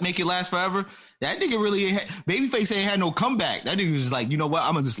Sweat, Make It Last Forever, that nigga really Babyface ain't had no comeback. That nigga was just like, you know what?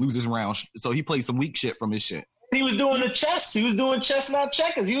 I'm going to just lose this round. So he played some weak shit from his shit. He was doing the chess. He was doing chestnut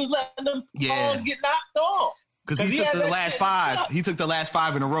checkers. He was letting them balls get knocked off. Because he took the last 5. He took the last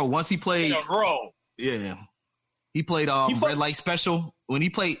 5 in a row. Once he played. In a row. Yeah. He played Red Light Special. When he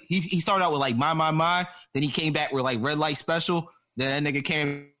played, he started out with like My. Then he came back with like Red Light Special. Then that nigga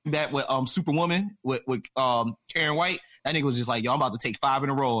came back with Superwoman with Karen White. That nigga was just like, yo, I'm about to take 5 in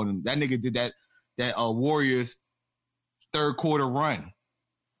a row. And that nigga did that Warriors third quarter run.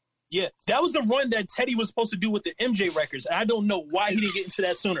 Yeah, that was the run that Teddy was supposed to do with the MJ records. And I don't know why he didn't get into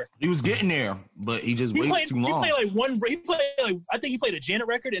that sooner. He was getting there, but he just waited too long. I think he played a Janet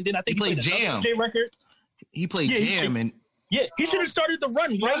record, and then I think he played Jam. MJ record. He played Jam, and he should have started the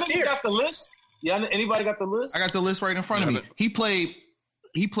run right there. Got the list? Yeah, anybody got the list? I got the list right in front of me. He played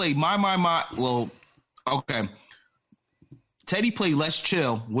My. Well, okay. Teddy played Let's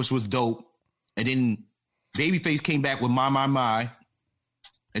Chill, which was dope, and then Babyface came back with My.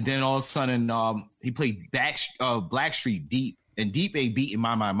 And then all of a sudden, he played Blackstreet Deep, and Deep ain't beating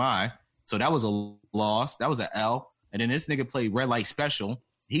My. So that was a loss. That was an L. And then this nigga played Red Light Special.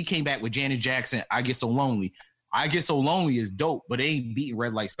 He came back with Janet Jackson, I Get So Lonely. I Get So Lonely is dope, but it ain't beating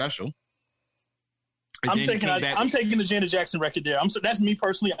Red Light Special. I'm taking the Janet Jackson record there. That's me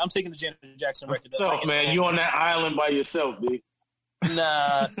personally. I'm taking the Janet Jackson record there. Tough, man. You on that island by yourself, B.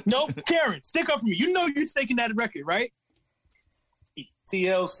 Nah. Nope. Karen, stick up for me. You know you're taking that record, right?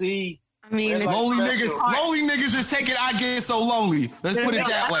 TLC. I mean, lonely niggas is taking I Get So Lonely. Let's put it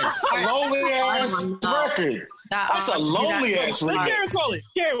that way. Lonely ass record. That's a lonely ass record. Let Karen call it.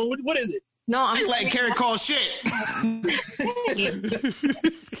 Karen, what is it? No, I'm like Karen call shit.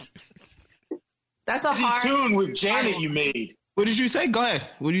 That's a hard tune with Janet you made. What did you say? Go ahead.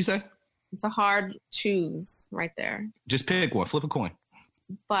 What did you say? It's a hard choose right there. Just pick one. Flip a coin.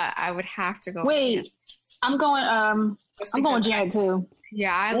 But I would have to go. Wait, I'm going. I'm going Janet too.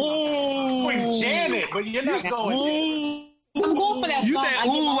 Yeah, with Janet, but you're not going. I'm going for that. You song. said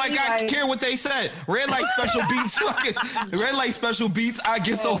ooh like I care what they said. Red Light Special Beats. Red Light Special Beats. I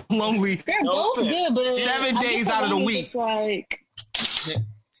Get So Lonely. They're both good, but 7 days out of the week. Like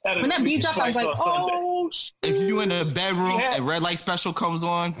when that beat dropped, I was like, oh. If you in the bedroom and Red Light Special comes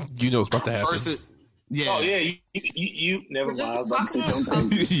on, you know it's about to happen. Yeah. Oh yeah, you never mind. I was about to say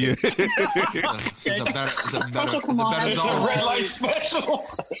something. Yeah. It's a better zone. Red Light Special.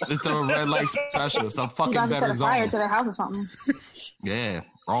 It's the Red Light Special. It's a fucking better zone. Fire to their house or something. Yeah,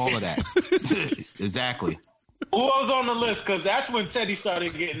 all of that. Exactly. Who was on the list? Because that's when Teddy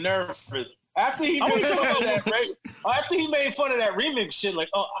started getting nervous. After he made fun of that, right? After he made fun of that remix shit, like,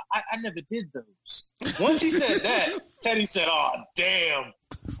 oh, I never did those. Once he said that, Teddy said, oh, damn.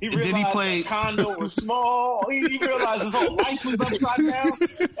 He realized that condo was small. He realized his whole life was upside down.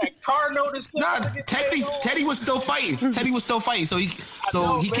 That car note is still Teddy was still fighting. So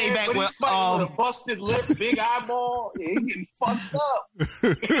he came back with a busted lip, big eyeball. Yeah, he getting fucked up.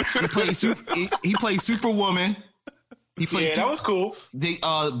 he played Superwoman. That was cool.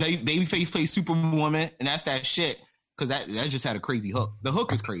 Babyface plays Superwoman, and that's that shit because that just had a crazy hook. The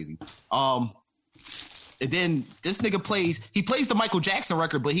hook is crazy. And then this nigga plays the Michael Jackson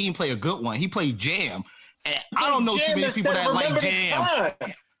record, but he didn't play a good one. He played Jam. And I don't know too many people that like Jam.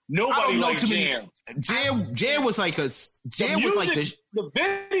 Nobody liked Jam. Jam was like the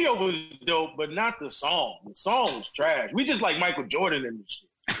video was dope, but not the song. The song was trash. We just like Michael Jordan and shit.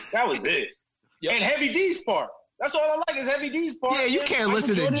 That was it. Yep. And Heavy D's part. That's all I like is Heavy D's part. Yeah, you can't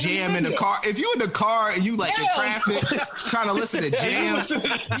listen to Jam in the car. If you in the car and you like in traffic trying to listen to Jam,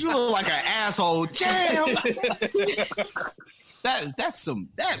 you look like an asshole. Jam.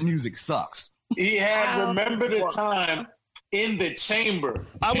 That music sucks. He had Remember the Time in the chamber.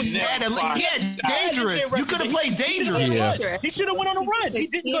 I was Dangerous. You could have played Dangerous. He should have went on a run. He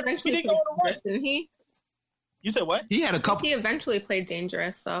didn't go on a run. Didn't he? You said what? He had a couple. He eventually played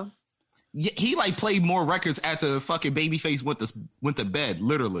Dangerous though. He like played more records after fucking Babyface went to bed.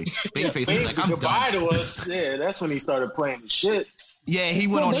 Literally, Babyface was like, "I'm goodbye done." to us. Yeah, that's when he started playing the shit. Yeah, he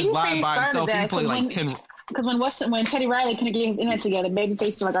went on his live by himself. He played like 10. Because when Teddy Riley couldn't get his internet together,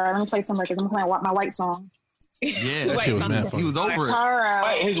 Babyface was like, "All right, let me play some records. I'm playing my white song." Yeah, that shit was mad fun. He was over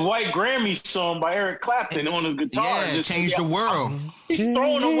it. His White Grammy song by Eric Clapton on his guitar just changed the world. He's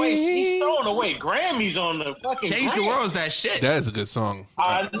throwing away Grammys on the fucking Change the World is that shit. That is a good song.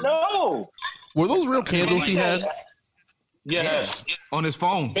 I know. Were those real candles he had? Yes. On his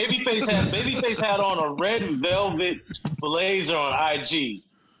phone. Babyface had on a red velvet blazer on IG.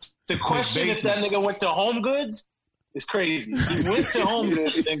 The question if that nigga went to Home Goods is crazy. He went to Home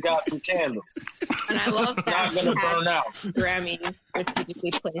Goods and got some candles. And I love that. Not gonna burn out. Grammys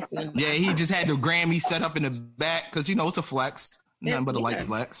strategically placed. Yeah, he just had the Grammy set up in the back because it's a flex. Nothing but a light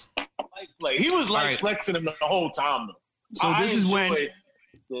flex. He was flexing him the whole time though. So this is when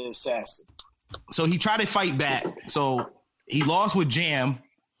the assassin. So he tried to fight back. So he lost with Jam.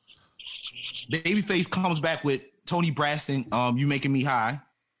 Babyface comes back with Tony Braxton. You Making Me High.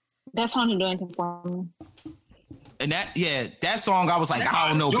 That's how he doing it for me. And that song, I was like, I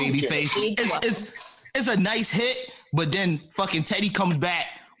don't know, Babyface. It's a nice hit, but then fucking Teddy comes back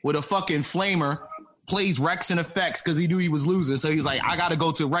with a fucking flamer, plays Rex and Effects because he knew he was losing. So he's like, I got to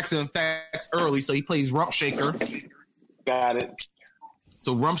go to Rex and Effects early. So he plays Rump Shaker. Got it.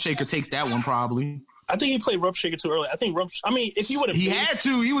 So Rump Shaker takes that one probably. I think he played Rump Shaker too early. If he would have, he had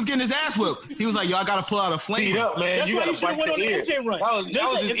to. He was getting his ass whipped. He was like, "Yo, I got to pull out a flame." Beat up, man. You got to bite the ear. That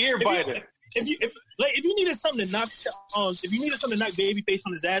was his ear biter. If you needed something to knock, Babyface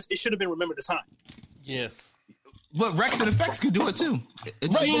on his ass, it should have been Remember the Time. Yeah. But Rex and Effects could do it too.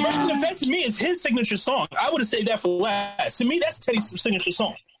 But Rex and Effects to me is his signature song. I would have saved that for last. To me, that's Teddy's signature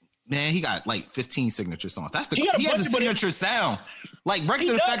song. Man, he got like 15 signature songs. He has a signature sound. Like Rex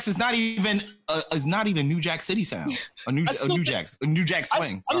and Effects is not even New Jack City sound. A New Jack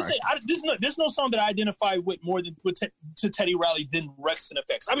swing. I'm just saying, there's no song that I identify with more than to Teddy Riley than Rex and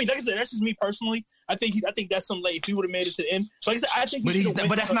Effects. I mean, like I said, that's just me personally. I think that's something like if he would have made it to the end. Like I said, I think.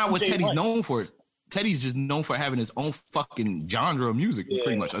 But that's not what Teddy's known for. Teddy's just known for having his own fucking genre of music,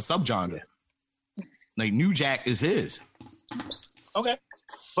 pretty much a subgenre. Yeah. Like New Jack is his. Okay.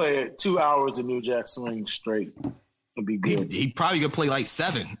 Play 2 hours of New Jack Swing straight. It'd be good. He probably could play like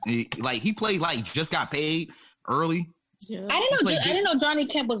 7. He played like Just Got Paid early. Yeah. I didn't know Johnny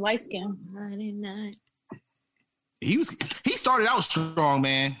Kemp was light skinned. He started out strong,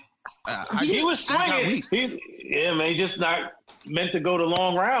 man. He was swinging. He just not meant to go to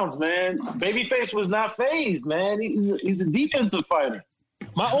long rounds, man. Babyface was not phased, man. He's a defensive fighter.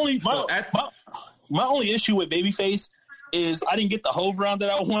 My only issue with Babyface is I didn't get the Hove round that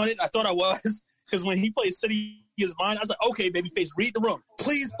I wanted. I thought I was because when he played City Is Mine, I was like, okay, Babyface, read the room.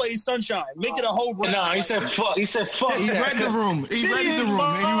 Please play Sunshine. Make it a Hove round. No, he said fuck. He said fuck. He read the room. And he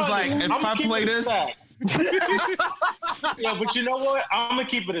was like, if I play this. Yeah, but you know what? I'm gonna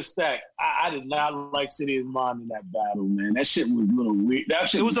keep it a stack. I did not like City Is Mine in that battle, man. That shit was a little weird.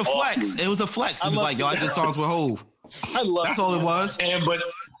 It was a flex. It was a flex. It was like, yo, I did songs with Hove. That's all it was.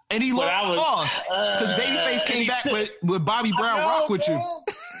 And he lost because Babyface came back with Bobby Brown Rock with you.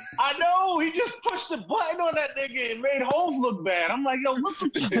 I know. He just pushed the button on that nigga and made Hove look bad. I'm like, yo, what you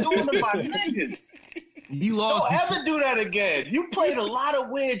doing to my niggas? He lost. Don't ever do that again. You played a lot of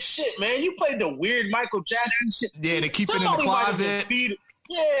weird shit, man. You played the weird Michael Jackson shit. Yeah, to keep it in the Somebody might have closet. been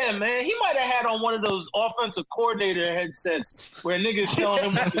Yeah, man. He might have had on one of those offensive coordinator headsets where niggas telling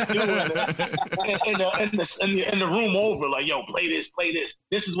him what to do in the room over. Like, yo, play this, play this.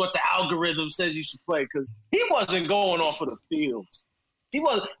 This is what the algorithm says you should play. Because he wasn't going off of the field. He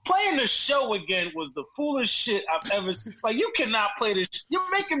was playing the show again was the foolish shit I've ever seen. Like, you cannot play this.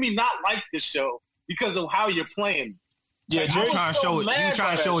 You're making me not like the show because of how you're playing. Yeah, Like, Jerry I was he was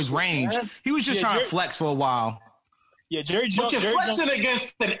trying to show his shit, range. man. He was just trying to flex for a while. Yeah, Jerry But Jones. you're flexing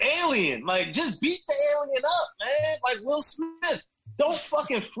against an alien. Like, just beat the alien up, man. Like Will Smith. Don't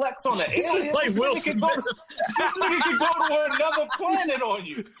fucking flex on the alien. Like this Will nigga can go to another planet on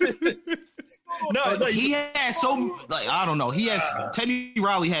you. No, But he had so like I don't know. He has Teddy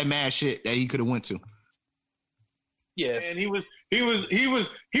Riley had mad shit that he could have went to. Yeah, And he was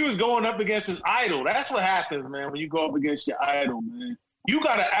going up against his idol. That's what happens, man, when you go up against your idol, man. You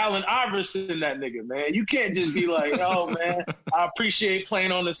got an Allen Iverson, that nigga, man. You can't just be like, oh, man, I appreciate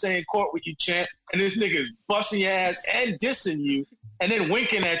playing on the same court with you, champ. And this nigga's busting your ass and dissing you and then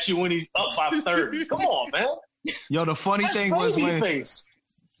winking at you when he's up by 30. Come on, man. Yo, the funny That's thing was when Babyface.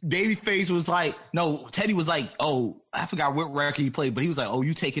 Babyface was like, no, Teddy was like, oh, I forgot what record he played, but he was like, oh,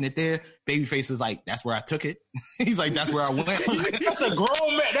 you taking it there? Babyface was like, that's where I took it. He's like, that's where I went. That's a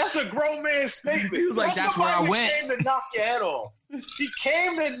grown man. That's a grown man statement. He was like, that's where I somebody went. Came to knock your head off. He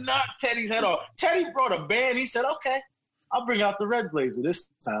came to knock Teddy's head off. Teddy brought a band. He said, okay, I'll bring out the Red Blazer this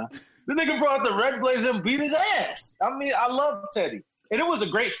time. The nigga brought the Red Blazer and beat his ass. I mean, I love Teddy. And it was a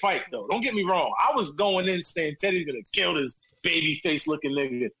great fight, though. Don't get me wrong. I was going in saying Teddy's going to kill this babyface looking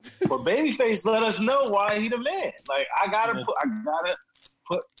nigga. But Babyface let us know why he the man. Like, I gotta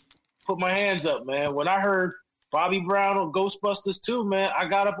put my hands up, man. When I heard Bobby Brown on Ghostbusters 2, man, I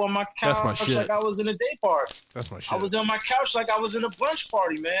got up on my couch That's my shit. like I was in a day party. That's my shit. I was on my couch like I was in a brunch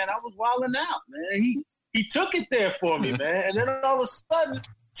party, man. I was wilding out, man. He took it there for me, man. And then all of a sudden,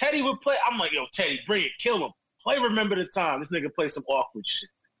 Teddy would play. I'm like, yo, Teddy, bring it, kill him. Play Remember the Time. This nigga play some awkward shit.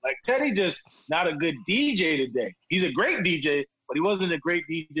 Like, Teddy just not a good DJ today. He's a great DJ, but he wasn't a great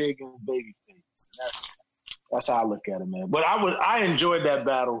DJ against Babyface. That's how I look at it, man. But I enjoyed that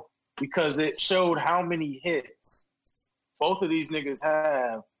battle because it showed how many hits both of these niggas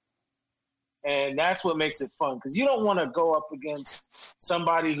have. And that's what makes it fun. Because you don't want to go up against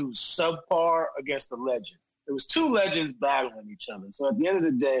somebody who's subpar against a legend. There was two legends battling each other. So at the end of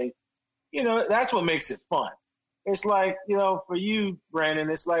the day, you know, that's what makes it fun. It's like, you know, for you, Brandon,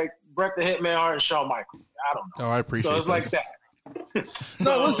 it's like Bret the Hitman Hart and Shawn Michaels. I don't know. Oh, I appreciate it. So it's like that.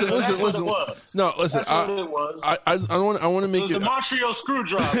 No, listen. That's what it was. No, listen. That's what it was. I want to make It was the Montreal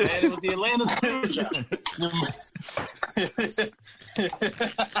Screwdriver, man. It was the Atlanta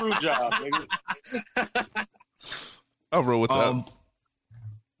Screwdriver. Nigga. I'll roll with that.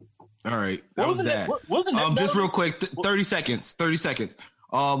 All right. That was that. Just real quick, 30 seconds. 30 seconds.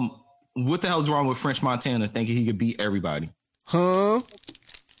 What the hell's wrong with French Montana thinking he could beat everybody? Huh?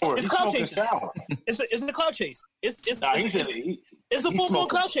 It's a cloud chase. It's a cloud chase. It's a full-blown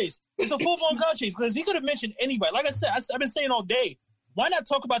cloud chase. It's a full-blown cloud chase because he could have mentioned anybody. Like I said, I've been saying all day. Why not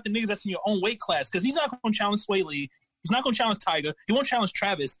talk about the niggas that's in your own weight class? Because he's not going to challenge Sway Lee. He's not going to challenge Tiger. He won't challenge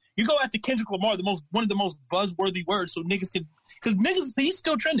Travis. You go after Kendrick Lamar, one of the most buzzworthy words, so niggas can – because niggas, he's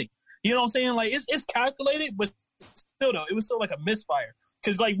still trending. You know what I'm saying? Like, it's calculated, but still, though, it was still like a misfire.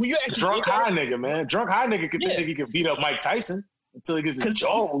 Because, like, when you actually – Drunk high nigga, man. Drunk high nigga could think he could beat up Mike Tyson until he gets his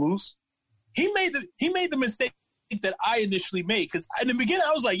jaw loose. He made the mistake that I initially made. Because in the beginning,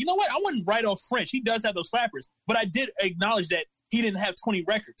 I was like, you know what? I wouldn't write off French. He does have those slappers. But I did acknowledge that he didn't have 20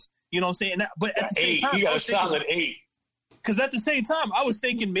 records. You know what I'm saying? But at the same time, he got a solid 8. Because at the same time, I was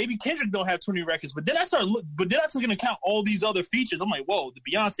thinking maybe Kendrick don't have 20 records, but then I took into account all these other features. I'm like, whoa, the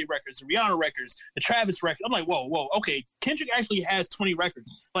Beyonce records, the Rihanna records, the Travis records. I'm like, whoa, okay, Kendrick actually has 20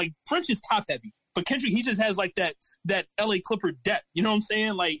 records. Like French is top heavy, but Kendrick he just has like that LA Clipper depth. You know what I'm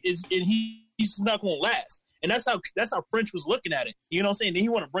saying? Like, he's just not going to last. And that's how French was looking at it. You know what I'm saying? Then he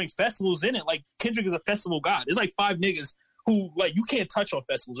want to bring festivals in it. Like Kendrick is a festival god. It's like 5 niggas who like you can't touch on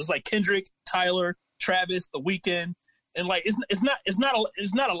festivals. It's like Kendrick, Tyler, Travis, The Weeknd. And like it's not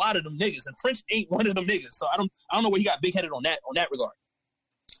a lot of them niggas, and French ain't one of them niggas. So I don't know where he got big headed on that regard.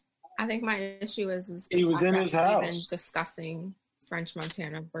 I think my issue is he was in his house even discussing French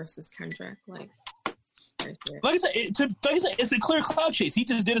Montana versus Kendrick. Like I said, it's a clear cloud chase. He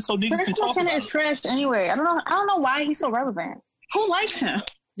just did it so niggas French can talk Montana about is trashed anyway. I don't know why he's so relevant. Who likes him?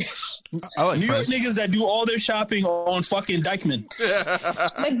 I like New York French. niggas that do all their shopping on fucking Dykeman.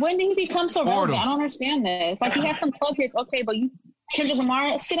 Like, when did he become so relevant? I don't understand this. Like, he has some club hits, okay, but Kendrick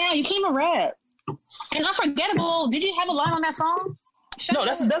Lamar, sit down. You can't even rap. And Unforgettable, did you have a line on that song? No,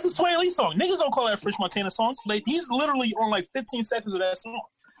 that's a Sway Lee song. Niggas don't call that a French Montana song. Like, he's literally on like 15 seconds of that song.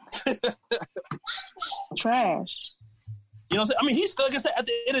 Trash. You know what I'm saying? I mean, he's still, like I said, at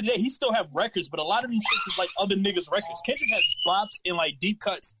the end of the day, he still have records, but a lot of them shits is like other niggas' records. Kendrick has flops and like deep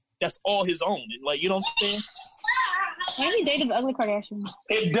cuts. That's all his own. And, like, you know what I'm saying? And he dated the ugly Kardashian.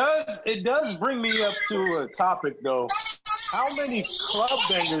 It does bring me up to a topic though. How many club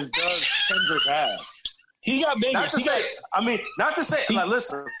bangers does Kendrick have? He got bangers. Not to say, like,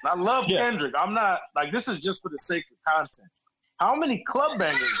 listen, I love Kendrick. I'm not, like, this is just for the sake of content. How many club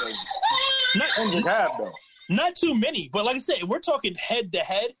bangers does Kendrick have, though? Not too many, but like I said, if we're talking head to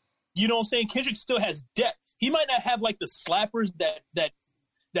head, you know what I'm saying? Kendrick still has depth. He might not have, like, the slappers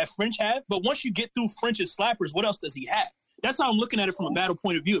that French have, but once you get through French's slappers, what else does he have? That's how I'm looking at it from a battle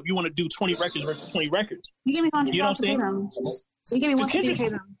point of view. If you want to do 20 records versus 20 records. You give me $100 you know what I'm saying? You give me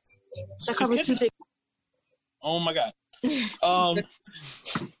 $100 that covers 2 tickets. Oh my God.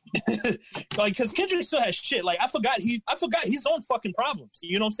 Like, cause Kendrick still has shit. Like, I forgot his own fucking problems.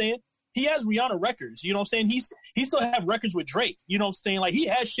 You know what I'm saying? He has Rihanna records. You know what I'm saying? He still have records with Drake. You know what I'm saying? Like, he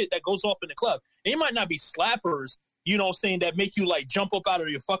has shit that goes off in the club. And it might not be slappers, you know what I'm saying, that make you like jump up out of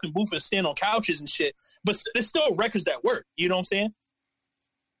your fucking booth and stand on couches and shit. But it's still records that work. You know what I'm saying?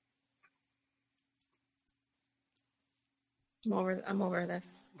 I'm over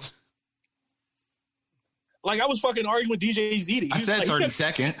this. Like, I was fucking arguing with DJ ZD. I said like, 30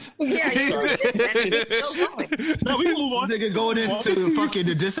 seconds. Yeah, no, we can move on. Nigga going into fucking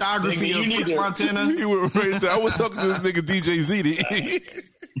the discography of French Montana. You were right there. I was talking to this nigga DJ ZD.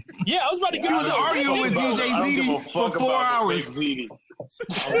 Yeah, I was about to get was arguing with DJ ZD for 4 hours.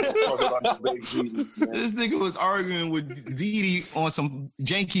 This nigga was arguing with ZD on some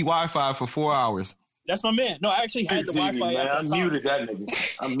janky Wi-Fi for 4 hours. That's my man. No, I actually had the Wi-Fi. Man, I muted that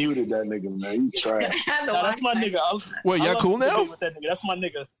nigga, man. You trash. That's my nigga. Wait, y'all cool now? That's my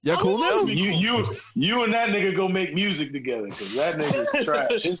nigga. Y'all cool now? You and that nigga go make music together because that nigga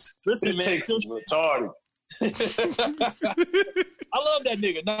trash. His takes is retarded. I love that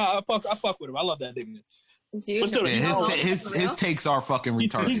nigga. Nah, I fuck with him. I love that nigga. Dude, still, his takes are fucking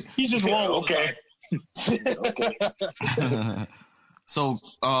retarded. He's just wrong. Okay. Okay. So,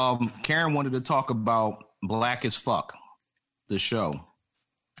 Karen wanted to talk about Black as Fuck, the show.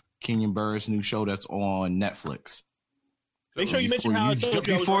 Kenyon Burris' new show that's on Netflix. Make sure you mention how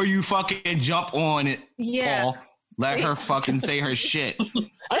before you fucking jump on it, Paul. Let her fucking say her shit.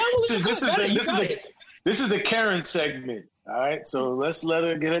 This is the Karen segment. All right, so let's let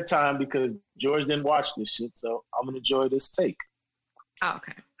her get her time because George didn't watch this shit. So I'm gonna enjoy this take. Oh,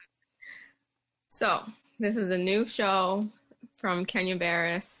 okay. So this is a new show from Kenyon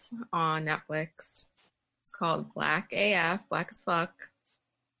Burris on Netflix. It's called Black AF, Black as Fuck.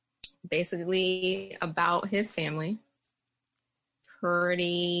 Basically about his family.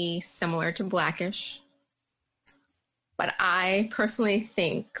 Pretty similar to Blackish. But I personally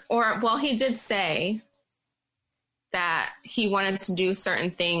think, he did say that he wanted to do certain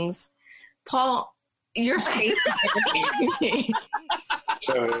things. Paul, your face is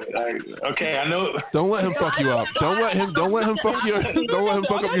okay, I know. Don't let him fuck you up. Don't let him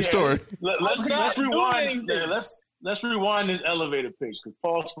fuck up your story. Let's rewind. Let's rewind this elevator pitch because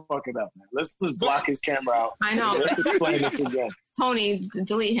Paul's fucking up, man. Let's just block his camera out. I know. Let's explain this again. Tony,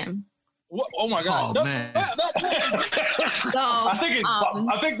 delete him. What? Oh my God! Oh, man. So,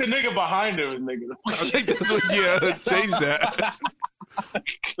 I think the nigga behind him is nigga. I think that's what. Yeah, change that.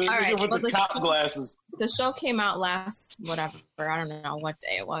 The all right, with the cop glasses. The show came out last whatever. I don't know what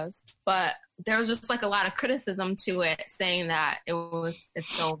day it was, but there was just like a lot of criticism to it, saying that it's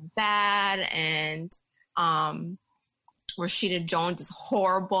so bad and Rashida Jones is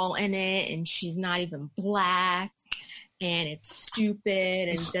horrible in it, and she's not even black. And it's stupid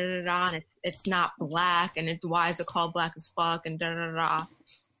and da-da-da, and it's not black, and why is it called Black as Fuck, and da-da-da.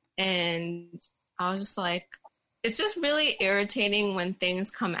 And I was just like, it's just really irritating when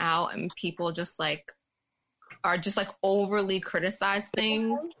things come out and people just like are just like overly criticize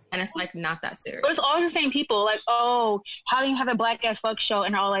things, and it's like not that serious. But it's always the same people, like, oh, how do you have a Black as Fuck show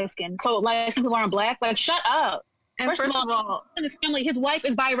and all light skin? So light skin people aren't black? Like, shut up. And first of all, in his family, his wife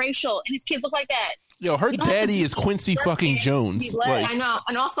is biracial, and his kids look like that. Yo, her daddy is Quincy fucking Jones. Like, I know,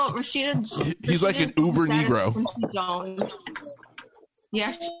 and also Rashida. He's like an Uber Negro. Jones.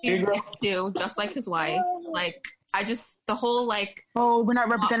 Yeah, she's mixed too, just like his wife. Like, the whole like. Oh, we're not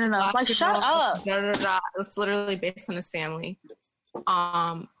representing enough. Like, shut up. It's literally based on his family.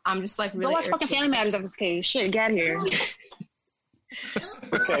 I'm just like really. Go watch fucking Family Matters of this case. Shit, get here.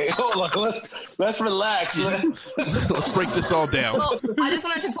 Okay, hold on. Let's relax. Let's break this all down. Well, I just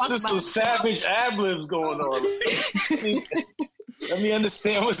wanted to talk There's about some savage ad-libs going on. Let me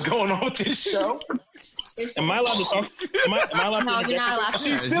understand what's going on with this show. Am I allowed to talk? Am I allowed No, to? you're not allowed to.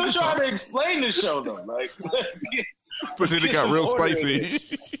 She's still trying to explain the show, though. Like, let's get. But then it got real spicy.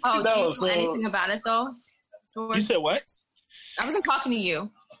 Oh, No, do you know so- anything about it though? You said what? I wasn't talking to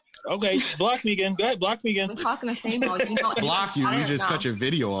you. Okay, block me again. Go ahead, block me again. I'm talking to Famo. Do you know Block you. anything You about it just or cut no? your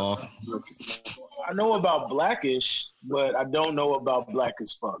video off. I know about Blackish, but I don't know about Black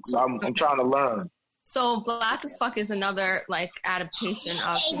as Fuck. So I'm trying to learn. So Black as Fuck is another like adaptation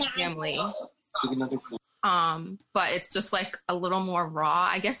of His Family. But it's just like a little more raw.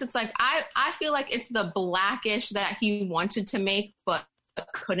 I guess it's like I feel like it's the Blackish that he wanted to make but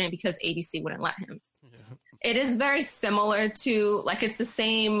couldn't because ABC wouldn't let him. It is very similar to like it's the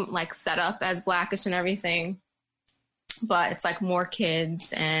same like setup as Blackish and everything, but it's like more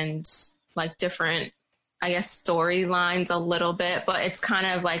kids and like different, I guess, storylines a little bit, but it's kind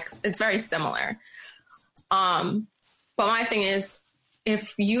of like it's very similar. But my thing is,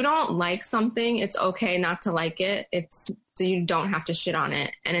 if you don't like something, it's okay not to like it. You don't have to shit on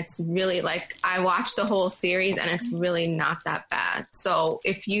it. And it's really like, I watched the whole series and it's really not that bad. So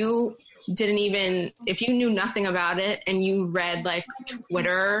if you knew nothing about it and you read like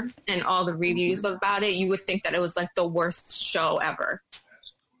Twitter and all the reviews about it, you would think that it was like the worst show ever.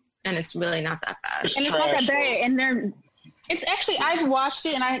 And it's really not that bad. And it's not that bad. And it's actually, I've watched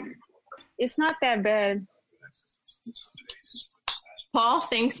it and it's not that bad. Paul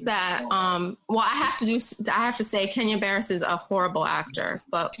thinks that, well, I have to say Kenya Barris is a horrible actor,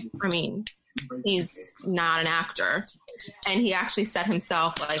 but I mean, he's not an actor. And he actually said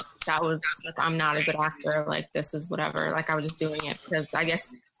himself, like, that was, like, I'm not a good actor. Like, this is whatever. Like, I was just doing it because I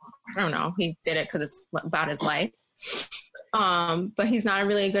guess, I don't know, he did it because it's about his life. But he's not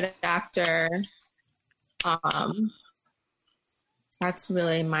really a good actor. That's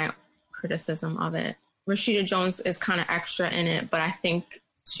really my criticism of it. Rashida Jones is kind of extra in it, but I think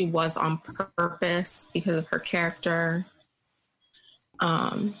she was on purpose because of her character.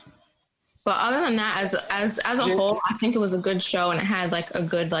 But other than that, as a whole, I think it was a good show and it had like a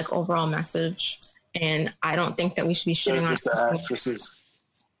good like overall message. And I don't think that we should be shitting on the actresses.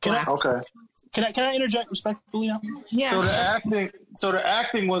 Okay. Can I interject respectfully now? Yeah. So the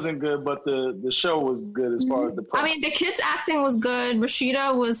acting wasn't good, but the show was good as far as the. I mean, the kids' acting was good.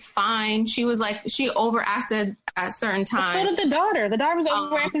 Rashida was fine. She was like she overacted at certain times. So did the daughter. The daughter was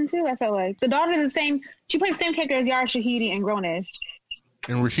overacting too. I felt like the daughter did the same. She played the same character as Yara Shahidi and Grownish.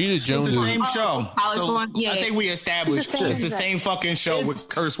 And Rashida Jones It's the is same show. So one. Yeah, I think we established it's the same fucking show with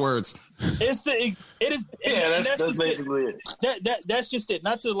curse words. That's basically it. That's just it.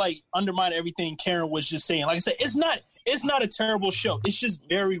 Not to like undermine everything Karen was just saying. Like I said, it's not a terrible show. It's just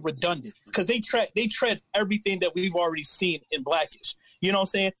very redundant because they tread everything that we've already seen in Blackish. You know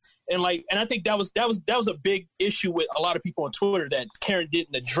what I'm saying? And I think that was a big issue with a lot of people on Twitter that Karen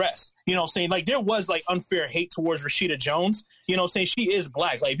didn't address. You know what I'm saying? Like there was like unfair hate towards Rashida Jones. You know what I'm saying? She is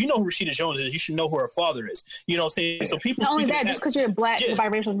black. Like if you know who Rashida Jones is, you should know who her father is. You know what I'm saying? So people not only that, just because you're black, you're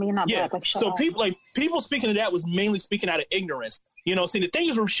biracial doesn't mean you're not black. Like, so people speaking to that was mainly speaking out of ignorance. You know what I'm saying? The thing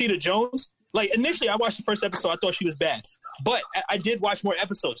is with Rashida Jones, like initially I watched the first episode, I thought she was bad. But I did watch more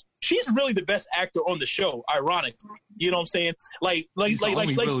episodes. She's really the best actor on the show, ironically. You know what I'm saying? He's the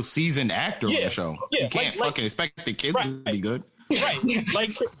only real seasoned actor on the show. Yeah, you can't fucking expect the kids to be good.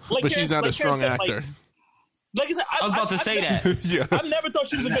 Right. But she's not a strong actor. Like I said, I was about to say that. Yeah. I never thought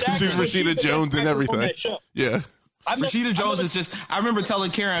she was a good actor. She's Rashida Jones and everything. Yeah. Rashida Jones is just, I remember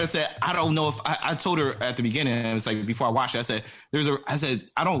telling Karen, I said, I don't know if, I told her at the beginning, and it's like before I watched it, I said,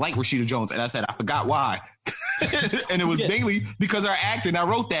 I don't like Rashida Jones. And I said, I forgot why. And it was mainly because her acting. I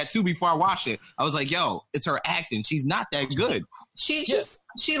wrote that too before I watched it. I was like, yo, it's her acting. She's not that good. She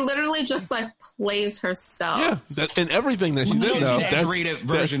literally just like plays herself. Yeah, and everything that she did though. Exaggerated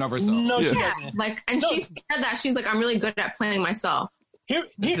version of herself. No, she yeah. doesn't. Like, and she said that she's like, I'm really good at playing myself. Here's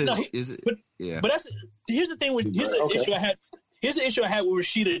the issue I had. Here's the issue I had with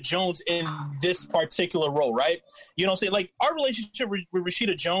Rashida Jones in this particular role, right? You know what I'm saying? Like, our relationship with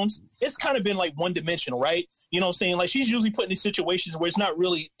Rashida Jones, it's kind of been like one-dimensional, right? You know what I'm saying? Like, she's usually put in these situations where it's not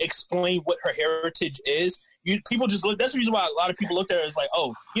really explained what her heritage is. People just look. That's the reason why a lot of people looked at her as like,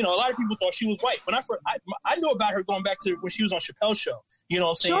 oh, you know, a lot of people thought she was white. When I knew about her going back to when she was on Chappelle's show. You know what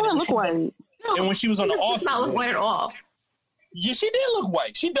I'm saying? She don't look white. And when she was on The Office, she does not look white at all. Yeah, she did look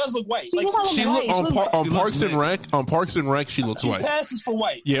white. She does look white. She looked on Parks and Rec. On Parks and Rec, she looks white. She passes for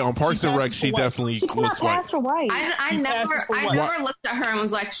white. Yeah, on Parks and Rec, she definitely looks white. For white. I never looked at her and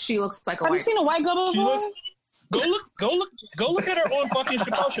was like, she looks like a white. Have you seen a white girl before? Go look at her on fucking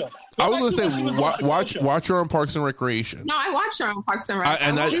Chappelle show. I was gonna say watch her on Parks and Recreation. No, I watched her on Parks and Rec.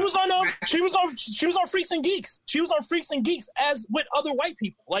 She was on Freaks and Geeks. She was on Freaks and Geeks as with other white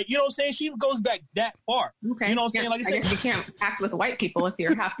people. Like, you know what I'm saying? She goes back that far. Okay. You know what I'm saying? Like I said, guess you can't act with white people if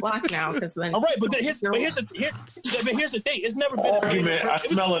you're half black now, because then. All right, but here's the thing. It's never been an argument. I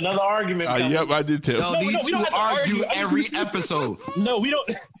smell another argument. Yep, I did too. Yo, these two argue every episode. No, we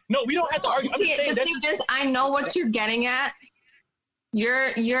don't. No, we don't have to argue. I'm just saying the thing is, I know what you're getting at. We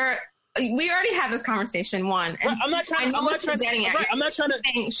already had this conversation. One, and I'm not trying. I'm not trying. Right, I'm not trying to.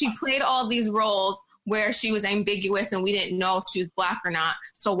 She played all these roles where she was ambiguous and we didn't know if she was black or not.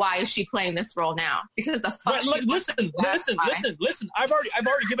 So why is she playing this role now? Because the fuck. Right, like, listen. I've already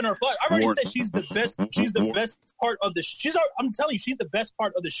given her a thought. I've already said she's the best. She's the best part of the. I'm telling you, she's the best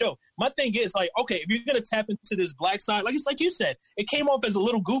part of the show. My thing is like, okay, if you're gonna tap into this black side, like it's like you said, it came off as a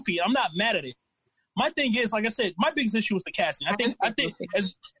little goofy. I'm not mad at it. My thing is, like I said, my biggest issue was the casting. I think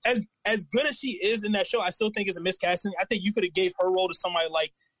as good as she is in that show, I still think it's a miscasting. I think you could have gave her role to somebody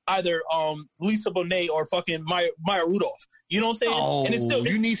like either Lisa Bonet or fucking Maya Rudolph. You know what I'm saying? Oh, and it's still,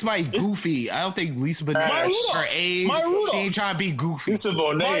 you need somebody goofy. I don't think Lisa Bonet, her age, she ain't trying to be goofy. Lisa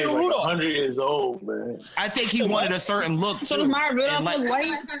Bonet is like 100 years old, man. I think he wanted a certain look. So does Maya Rudolph look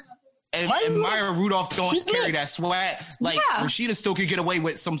white? And Maya Rudolph don't carry that swag. Like Rashida still could get away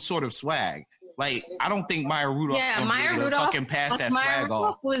with some sort of swag. Like, I don't think Maya Rudolph fucking pass that swag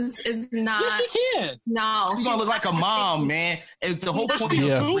off. Is not. Yes, she can. No. She's gonna look like a mom, man. The whole point of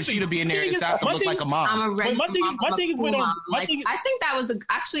Rashida being there is not to look like a mom. I'm a red mom. I think that was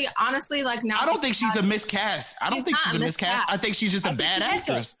actually, honestly, like now. I don't think she's a miscast. I don't think she's a miscast. I think she's just a bad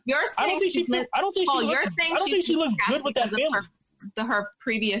actress. You're saying I don't think she looked good with that family. Her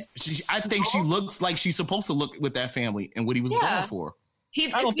previous. I think she looks like she's supposed to look with that family and what he was going for.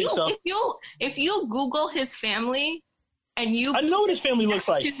 I don't think so. If you Google his family and you, I know what his family looks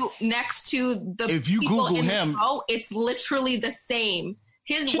like. Next to the if you people Google in him, the show, it's literally the same.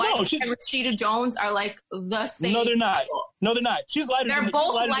 His wife and Rashida Jones are like the same. No, they're not. No, they're not. She's lighter than her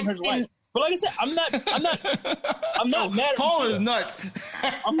wife. But like I said, I'm not mad at Paul Rashida. is nuts.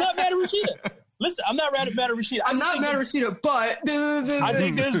 I'm not mad at Rashida. Listen, I'm not mad at Rashida. I'm not mad at Rashida, but I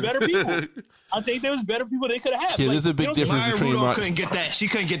think there's better people. I think there was better people they could have had. Yeah, there's a big difference Maya between Rudolph couldn't get that. She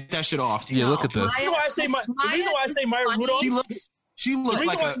couldn't get that shit off. Yeah, look at this. The reason why I say Maya Rudolph. She looks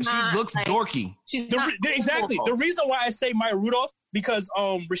dorky. Exactly. The reason why I say Maya Rudolph because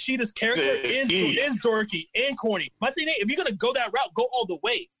Rashida's character is dorky and corny. My saying, if you're gonna go that route, go all the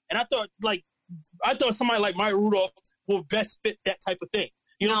way. And I thought somebody like Maya Rudolph will best fit that type of thing.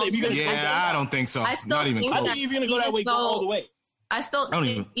 You know what I'm saying? I don't think so. Not even close. I think if you're gonna go that way, go all the way. I still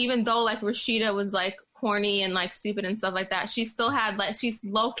think, even though like Rashida was like corny and like stupid and stuff like that, she still had like, she's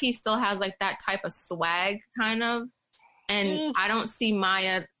low key still has like that type of swag kind of. And I don't see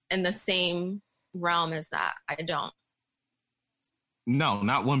Maya in the same realm as that. I don't. No,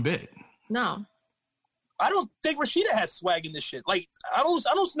 not one bit. No. I don't think Rashida has swag in this shit. Like, I don't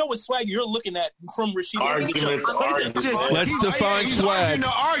know what swag you're looking at from Rashida. Let's define swag.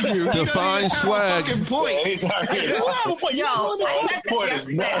 Define swag. We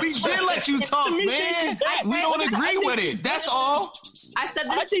did let you talk, man. We don't agree with it. That's all. I said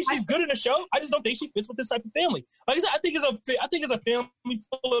this. I think she's good in the show. I just don't think she fits with this type of family. Like I said, I think it's a family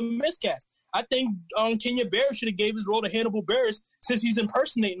full of miscast. I think Kenya Barris should have gave his role to Hannibal Buress since he's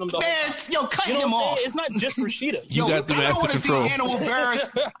impersonating him the whole time. Yo, cut him off. It's not just Rashida. You got the master control. I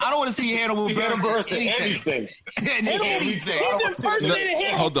don't want to see Hannibal Buress in anything.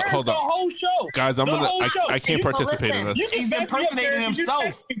 Hold on. The whole show. Guys, I can't participate in this. He's impersonating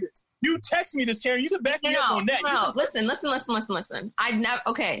himself. You text me this, Karen. You can back me up on that. No, listen.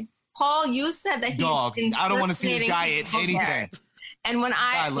 Okay. Paul, you said that he's I don't want to see this guy at anything. And when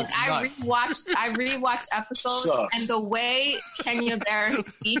I rewatched episodes and the way Kenya Barris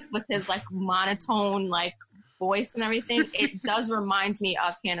speaks with his like monotone like voice and everything, it does remind me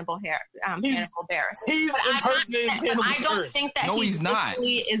of Hannibal Buress. He's impersonating Hannibal Buress. I don't think that he's not.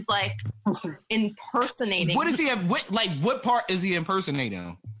 Is like impersonating. What is he? What part is he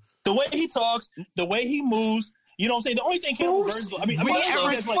impersonating? The way he talks, the way he moves. You know what I'm saying? The only thing Hannibal Buress.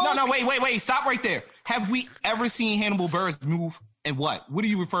 Wait. Stop right there. Have we ever seen Hannibal Buress move? And what? What are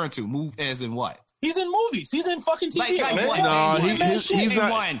you referring to? Move as in what? He's in movies. He's in fucking TV. No, he's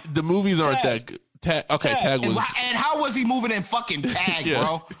not. The movies aren't that good. Tag was. And how was he moving in fucking Tag,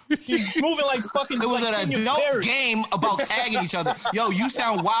 bro? He's moving like fucking. It was an adult game about tagging each other. Yo, you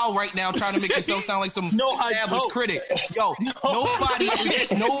sound wild right now, trying to make yourself sound like some established critic. Yo, nobody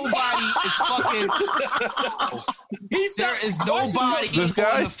is fucking. There is nobody This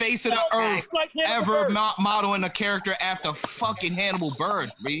guy? on the face of the earth like Hannibal ever Buress. modeling a character after fucking Hannibal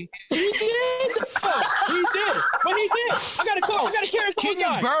Buress, B. He did. He did. But he did. I got to call. I got to carry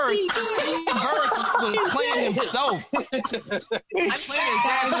Kenyon Burris was playing himself. He's playing an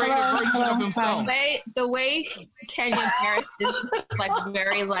exaggerated version of himself. The way Kenyon Barris is like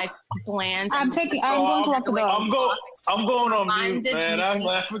very like bland. I'm going to have to go. I'm going on mute, Reminded man. me- I'm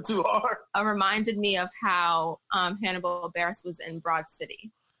laughing too hard. Reminded me of how Hannibal Barris was in Broad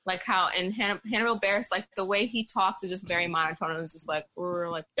City. Like how in Hannibal Barris, like the way he talks is just very monotone. It was just like,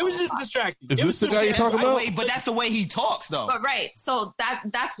 it was just distracting. Is this the guy you're talking about? But that's the way he talks, though. But right, so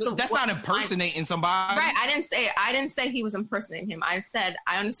that's not impersonating somebody. Right, I didn't say he was impersonating him. I said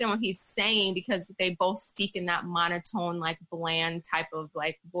I understand what he's saying because they both speak in that monotone, like bland type of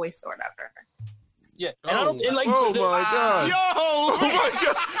like voice or whatever. Yeah, and I don't and like. Oh my god! Yo! Oh my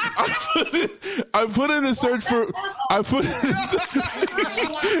god! I put in a search for. I put in.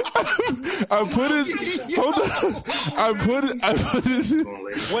 Hold on. I put in.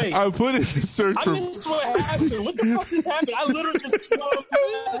 Wait. I put in a search I for. missed what happened. What the fuck just happened? I literally just.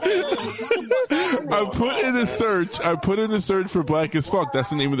 I put in a search. I put in a search for Black as Fuck. That's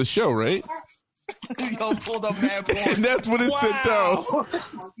the name of the show, right? Yo, pulled up mad porn. And that's what it sent out.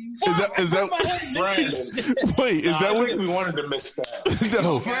 Is that Brandon. wait, is that I what think we wanted to miss that.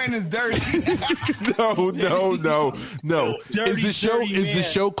 no. Brandon's dirty. No. Is the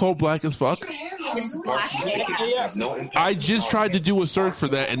show called Black as Fuck? I just tried to do a search for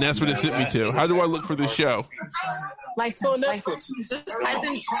that and that's what it sent me to. How do I look for this show? License. Just type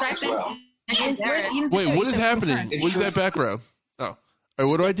in. Wait, what is happening? What is that background? Oh. Or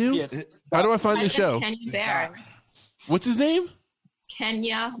what do I do? How do I find the show? Kenya Barris. What's his name?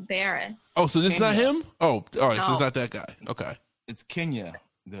 Kenya Barris. Oh, so this is not him? Oh, all right. So No. it's not that guy. Okay. It's Kenya,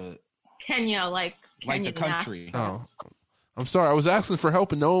 the Kenya, like Kenya, country. Oh, I'm sorry. I was asking for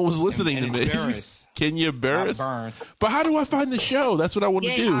help and no one was listening And to me. it's Barris. Kenya Barris. Not But how do I find the show? That's what I want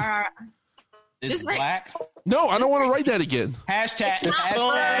to do. It's Just write- black. No, I don't want to write that again. Hashtag. It's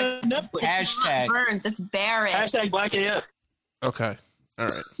on Hashtag. Netflix. Hashtag. Burns. It's Barris. Hashtag Black AF. Okay. All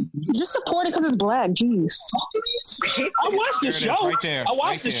right. Just support it because it's black. Jeez. I watched the There it is, show. right there, I watched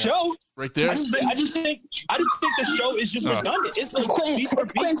right the there. show. Right there. I just think the show is just redundant. It's like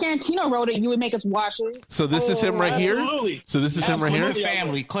If Quentin Tarantino wrote it, you would make us watch it. So this is him right here? Absolutely. So this is him right Click here? the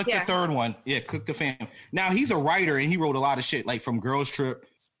family. Click Yeah. the third one. Yeah, click the family. Now he's a writer and he wrote a lot of shit like from Girls Trip.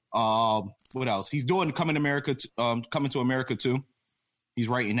 What else? He's doing Coming to America too. He's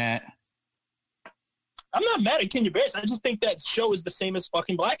writing that. I'm not mad at Kenya Barris. I just think that show is the same as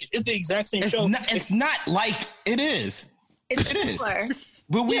fucking Blackish. It's the exact same show. It's not like it is. It's It is. similar.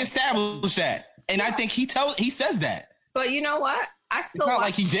 But we established that, and I think he says that. But you know what? I still not watched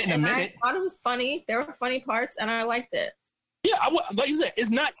like he didn't and admit I it. thought it was funny. There were funny parts, and I liked it. Yeah, like you said, it's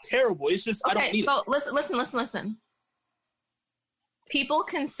not terrible. It's just I don't Okay, need so listen. People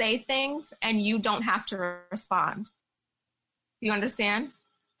can say things, and you don't have to respond. Do you understand? it.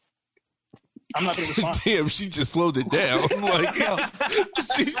 I'm not going to respond. Damn, she just slowed it down. Like,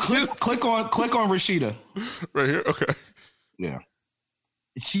 she just, Click on Rashida. right here? Okay. Yeah.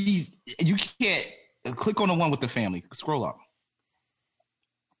 You can't click on the one with the family. Scroll up.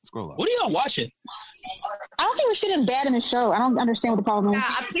 What are y'all watching? I don't think her shit is bad in the show. I don't understand what the problem is.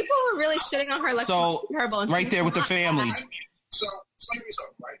 Yeah, people were really shitting on her like So, she's terrible. And right she's there with the not family. bad.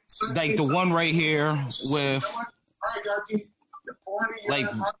 Like the one right here with like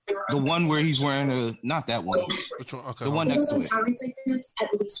the one where he's wearing not that one. Which one? Okay. The one next to it.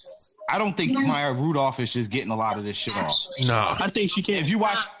 I don't think Maya Rudolph is just getting a lot of this shit off. Nah. I think she can. If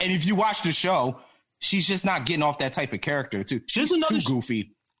you watch the show, she's just not getting off that type of character too. She's too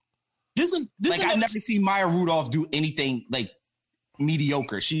goofy. I've never seen Maya Rudolph do anything like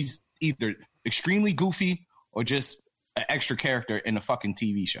mediocre. She's either extremely goofy or just an extra character in a fucking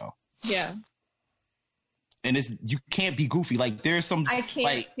TV show. Yeah. And you can't be goofy. Like there's some I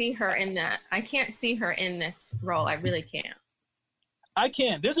can't see her in that. I can't see her in this role. I really can't. I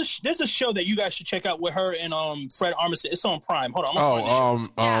can. There's a show that you guys should check out with her and Fred Armisen. It's on Prime. Hold on. I'm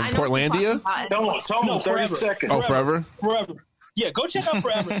gonna find Portlandia? Don't 30 seconds. Oh, Forever? Forever. Yeah, go check out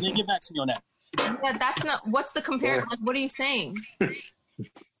Forever and then get back to me on that. Yeah, that's not. What's the comparison? Like, what are you saying?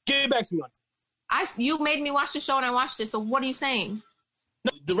 Get back to me on that. You made me watch the show and I watched it. So what are you saying?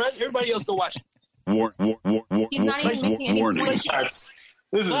 No, the rest, everybody else go watch it. He's not even making any warning. points.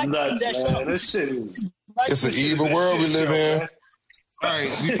 This is nuts, man. This shit is. It's an evil world we live in. All right,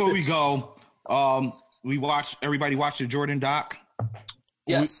 before we go, everybody watch the Jordan doc?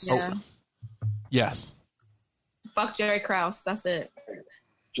 Yes. Yeah. Yes. Fuck Jerry Krause. That's it.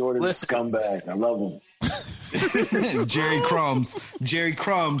 Jordan scumbag. I love him. Jerry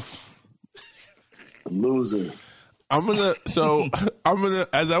Crumbs. Loser. I'm gonna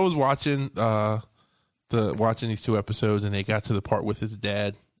as I was watching watching these 2 episodes, and they got to the part with his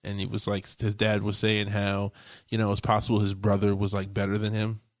dad, and he was like, his dad was saying how, you know, it's possible his brother was like better than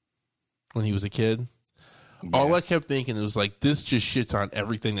him when he was a kid. Yeah. All I kept thinking, it was like, this just shits on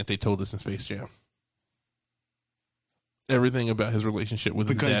everything that they told us in Space Jam. Everything about his relationship with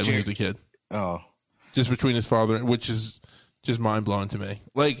his dad when he was a kid. Oh, just between his father, which is just mind blowing to me.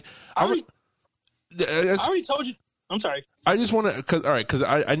 Like, I already told you. I'm sorry. I just want to, because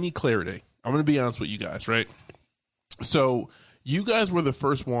I need clarity. I'm going to be honest with you guys, right? So you guys were the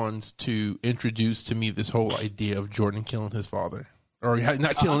first ones to introduce to me this whole idea of Jordan killing his father, or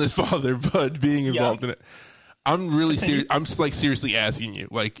not killing his father, but being involved in it. I'm really serious. I'm like seriously asking you,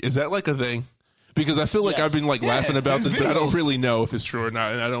 like, is that like a thing? Because I feel like I've been like laughing about this, but I don't really know if it's true or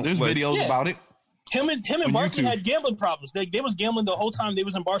not. And I don't. There's videos about it. Him and Barkley had gambling problems. They was gambling the whole time they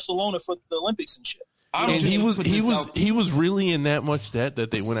was in Barcelona for the Olympics and shit. And he was really in that much debt that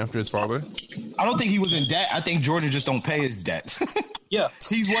they went after his father. I don't think he was in debt. I think Jordan just don't pay his debt. Yeah,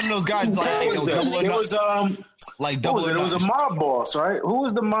 he's one of those guys. Like, it was a mob boss, right? Who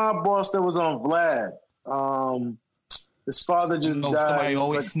was the mob boss that was on Vlad? His father just died. Somebody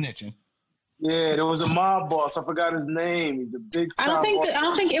always snitching. Yeah, there was a mob boss. I forgot his name. He's a big. I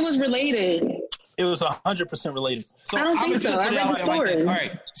don't think it was related. It was 100% related. So I don't think so. I read the story. All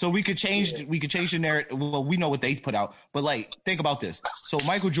right, so we could change the narrative. Well, we know what they put out, but like, think about this. So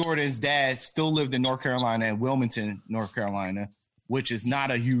Michael Jordan's dad still lived in North Carolina, in Wilmington, North Carolina, which is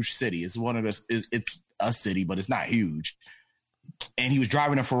not a huge city. It's one of the. It's a city, but it's not huge. And he was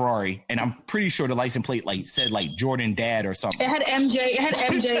driving a Ferrari, and I'm pretty sure the license plate said Jordan Dad or something. It had MJ, and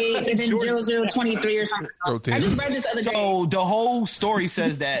then 0023 or something. I just read this other day. So the whole story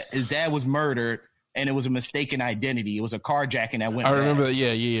says that his dad was murdered, and it was a mistaken identity. It was a carjacking that went. I remember that.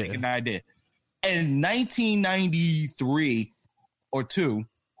 Yeah. Mistaken idea. In 1993 or 2,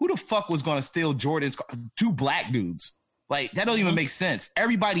 who the fuck was going to steal Jordan's car? 2 black dudes. Like, that don't even make sense.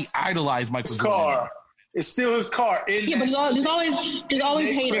 Everybody idolized Michael Jordan. It's still his car. Yeah, but there's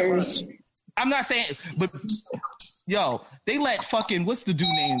always haters. I'm not saying, but yo, they let fucking, what's the dude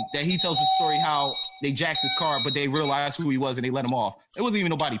name that he tells the story how they jacked his car, but they realized who he was and they let him off. It wasn't even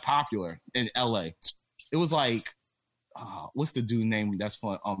nobody popular in LA. It was like, what's the dude name that's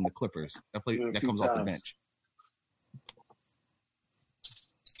on the Clippers that comes off the bench?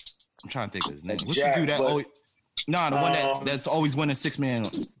 I'm trying to think of his name. What's the dude that always? No, the one that's always winning 6-man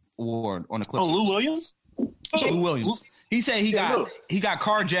award on the Clippers. Oh, Lou Williams. Lou Williams. He said he got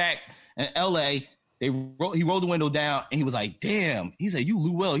carjacked in L.A. He rolled the window down and he was like, "Damn." He said, "You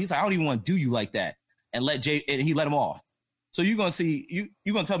Lou Will." He's like, "I don't even want to do you like that," and and he let him off. So you're gonna see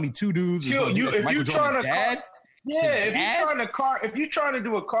you gonna tell me 2 dudes? If you're trying to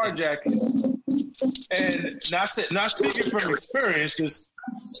do a carjacking, and not speaking from experience, because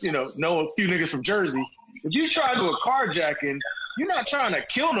know a few niggas from Jersey. If you try to do a carjacking, you're not trying to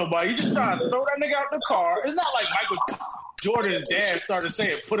kill nobody. You're just trying to throw that nigga out the car. It's not like Michael Jordan's dad started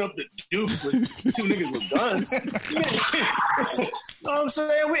saying, "Put up the dukes with 2 niggas with guns." You know what I'm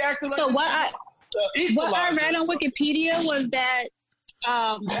saying? We acted like. So what I read on Wikipedia was that.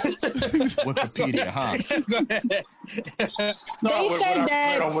 Wikipedia, huh? They said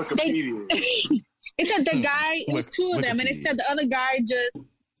that on Wikipedia. It said the guy. It was 2 of them, and it said the other guy just.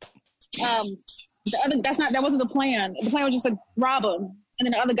 That wasn't the plan. The plan was just to rob him, and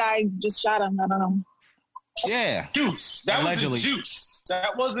then the other guy just shot him. I don't know. Yeah, Juice. That allegedly. was in Juice.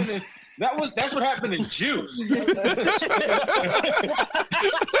 That wasn't in. That's what happened in Juice. In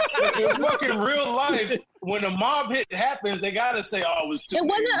fucking real life, when a mob hit happens, they gotta say, "Oh, it was 2." It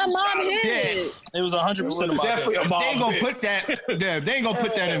wasn't a mob hit. Yeah. It was 100% a mob definitely hit. a mob They ain't gonna hit. put that. Yeah, they ain't gonna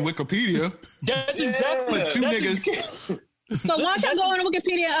put that in Wikipedia. That's exactly. But 2 niggas. So why don't you go on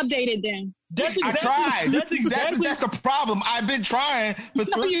Wikipedia and update it then? I tried. That's the problem. I've been trying for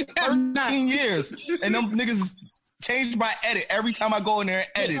 13 years, and them niggas change my edit every time I go in there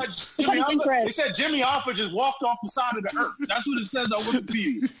and edit. They said Jimmy Hoffa just walked off the side of the earth. That's what it says on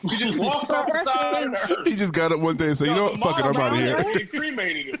Wikipedia. He just walked off the side of the earth. He just got up one day and said, "You know what? Fuck it, I'm out of here." They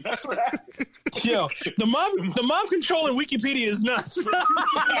cremated him. That's what happened. Yo, the mob controlling Wikipedia is nuts.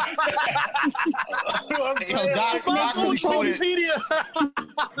 I'm saying, Doc really quoted. Wikipedia.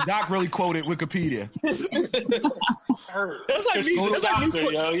 Doc really quoted Wikipedia. That's like me. That's like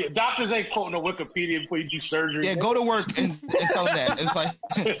me. Yo. Doctors ain't quoting no Wikipedia before you do surgery. Yeah, go to work and tell them that. It's like,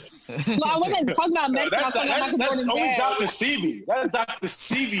 Well, I wasn't talking about medicine. I was talking about that's Jordan's only dad. Dr. Sebi. That's Dr.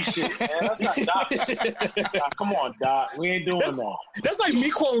 Sebi shit, man. That's not Doc. Come on, Doc. We ain't doing that. That's like me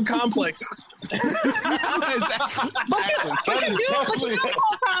quoting Complex. But you do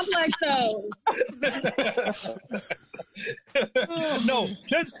call Complex though. No,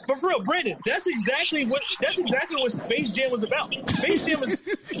 but for real, Brandon, that's exactly what Space Jam was about. Space Jam was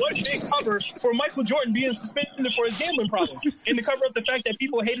one big cover for Michael Jordan being suspended for his gambling problems, and to cover up the fact that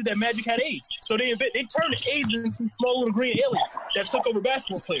people hated that Magic had AIDS. So they turned AIDS into some small little green aliens that took over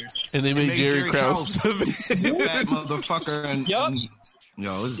basketball players. And they made Jerry Krause. That motherfucker. And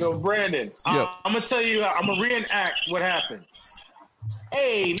Yo, Brandon, I'm gonna tell you. I'm gonna reenact what happened.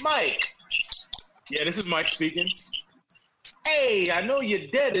 Hey, Mike. Yeah, this is Mike speaking. Hey, I know your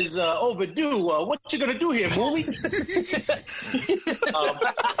debt is overdue. What you gonna do here, movie?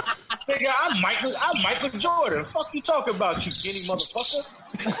 Nigga, I'm Michael Jordan. Fuck you talking about, you skinny motherfucker?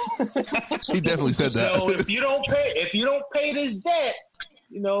 He definitely said that. So if you don't pay this debt,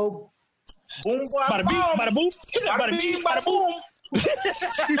 you know, boom, bada beep, bada boom. He said bada beep, bada boom.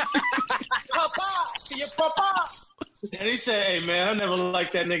 Papa, to your papa. And he said, "Hey man, I never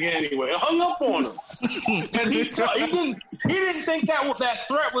liked that nigga anyway." I hung up on him, and he didn't think that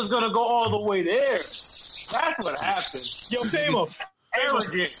threat was gonna go all the way there. That's what happened. Yo, Famo,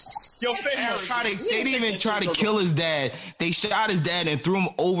 arrogant. Yo, Famo, they didn't even try to kill his dad. They shot his dad and threw him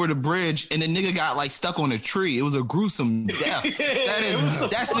over the bridge, and the nigga got like stuck on a tree. It was a gruesome death.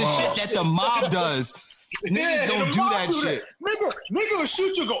 That's the shit that the mob does. Niggas don't do that shit. Nigga will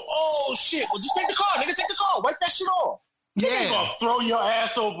shoot you and go, oh shit. Well, just take the car. Nigga, take the car. Wipe that shit off. Yeah. Nigga gonna throw your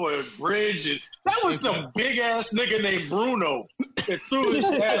ass over a bridge. And that was some big ass nigga named Bruno that threw his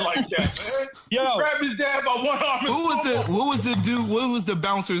dad like that, man. Yo, grabbed his dad by one arm. What was the dude? What was the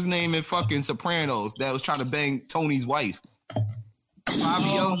bouncer's name in fucking Sopranos that was trying to bang Tony's wife?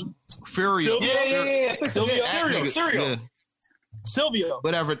 Fabio? Furio. Yeah. Silvio. Silvio.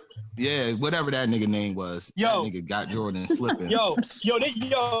 Whatever that nigga name was. Yo. That nigga got Jordan slipping. Yo,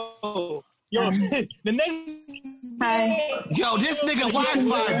 the next. Hi. Yo, this nigga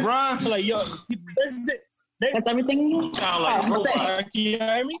Wi-Fi, bruh. Like, yo, that's everything. Can you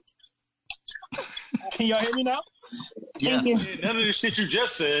hear me? Can y'all hear me now? Thank you. None of the shit you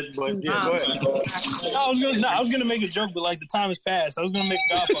just said, but yeah, go ahead. I was gonna make a joke, but like the time has passed. I was gonna make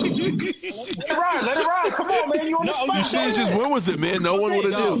a Godfather joke. Let it ride. Come on, man. You on the spot? You should have just went with it, man. No one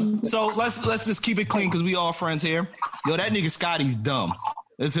would have do. So let's just keep it clean because we all friends here. Yo, that nigga Scotty's dumb.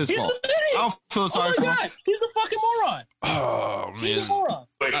 It's his fault. I don't feel sorry for him. He's a fucking moron. Oh man. He's a moron.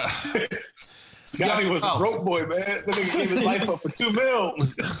 Scotty was a broke boy, man. That nigga gave his life up for $2 million.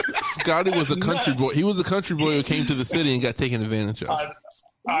 Scotty was a country boy. He was a country boy who came to the city and got taken advantage of.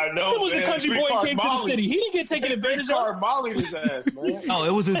 I know. He was a country boy who came to the city. He didn't get taken advantage of. Molly his ass, man. Oh,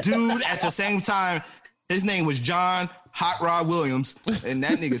 it was a dude at the same time. His name was John Hot Rod Williams, and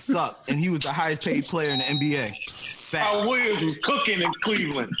that nigga sucked. And he was the highest paid player in the NBA. Hot Williams was cooking in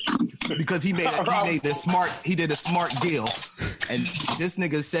Cleveland because he did a smart deal. And this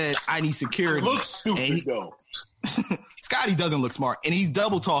nigga said, "I need security." Looks stupid though. Scotty doesn't look smart, and he's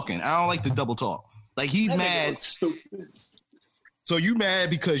double talking. I don't like the double talk. Like he's mad. Stupid. So you mad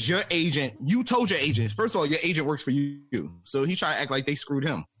because your agent? You told your agent. First of all, your agent works for you, so he trying to act like they screwed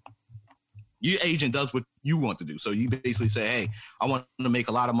him. Your agent does what you want to do. So you basically say, "Hey, I want to make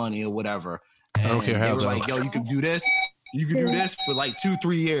a lot of money or whatever." And I don't care how. They were like, "Yo, you can do this. You can do this for like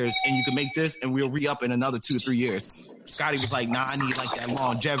 2-3 years, and you can make this, and we'll re-up in another 2 or 3 years." Scotty was like, "Nah, I need like that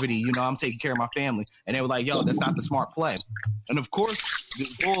longevity. You know, I'm taking care of my family." And they were like, "Yo, that's not the smart play." And of course, the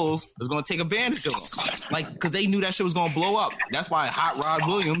Bulls was going to take advantage of him, like because they knew that shit was going to blow up. That's why Hot Rod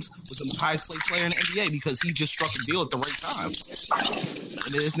Williams was the highest paid player in the NBA because he just struck a deal at the right time.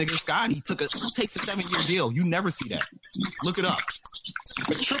 And then this nigga Scotty takes a 7-year deal. You never see that. Look it up.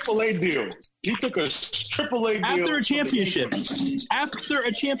 A AAA deal. He took a AAA deal after a championship. After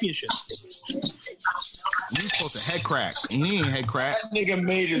a championship. You supposed to head crack, and he ain't head crack. That nigga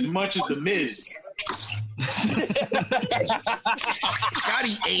made as much as the Miz.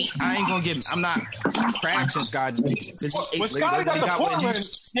 Scotty ate. I ain't gonna give him. I'm not crashing Scotty. When Scotty got to Portland,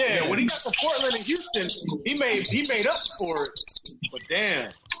 when he got to Portland and Houston, he made up for it. But damn, I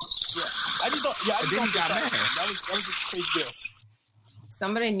just thought. Then he got mad. That was a crazy deal.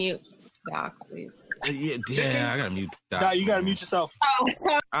 Somebody mute Doc, please. Yeah, I gotta mute Doc. Doc, you gotta mute yourself.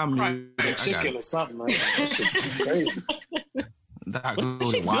 I'm muted. chicken or something like that. That shit's crazy. Doc What's she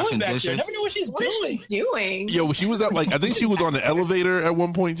Dooley doing washing back there? I dishes. never know what she's doing. Yo, she was out I think she was on the elevator at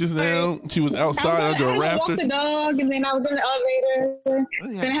one point just now. She was outside under a I had to rafter. walk the dog, and then I was in the elevator.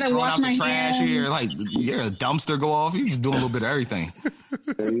 Then I had to Throwing wash out my the trash hands. here, like you're a dumpster go off. You just doing a little bit of everything.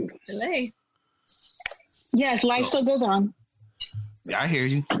 Delay. Yes, life still goes on. Yeah, I hear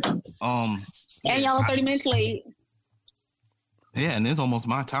you. And y'all are 30 minutes late. Yeah, and it's almost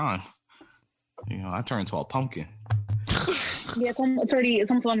my time. You know, I turned into a pumpkin. Yeah, it's almost 30. It's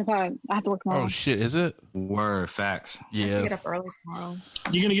almost 11 o'clock. I have to work tomorrow. Oh shit, is it? Word, facts. I have to Yeah. get up early tomorrow.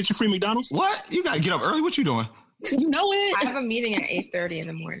 You gonna get your free McDonald's? What? You gotta get up early? What you doing? You know it. I have a meeting at 8:30 in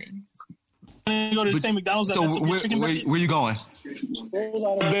the morning. You go to the same McDonald's that So has the chicken nuggets? where you going? Roll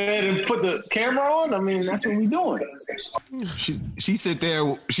out of bed and put the camera on. I mean, that's what we doing. She sit there.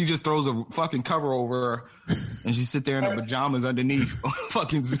 She just throws a fucking cover over her, and she sit there in her pajamas underneath.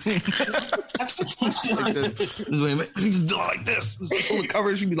 Fucking Zoom. Like this. She just do it like this. Pull the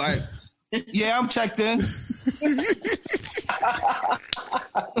cover. She be like, "Yeah, I'm checked in.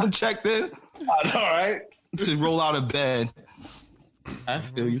 I'm checked in." All right. To roll out of bed. I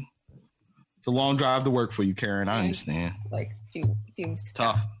feel you. It's a long drive to work for you, Karen. I understand. Like few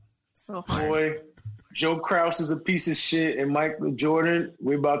Tough. So hard. Boy, Joe Kraus is a piece of shit, and Michael Jordan,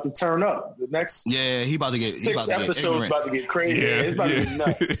 we're about to turn up. The next Yeah, he about to get. He about six to get episodes ignorant. about to get crazy. It's about to get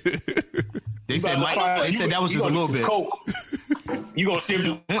nuts. They said Mike. They said that was just a little bit. You gonna see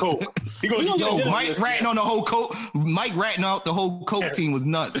him do coke? He gonna Yo, Mike ratting on the whole coke. Mike ratting out the whole coke team was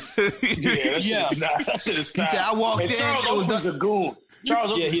nuts. Yeah, that shit is nuts. That shit is He said, "I walked and in." Charles It was Oakley's a goon.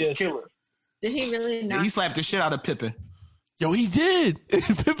 Charles Oakley's he a is. killer. Did he really not? He slapped the shit out of Pippen. Yo, he did.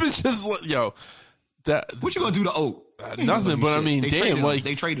 Pippen just yo. That What you gonna do to Oak? nothing, but I mean, They damn, traded him. like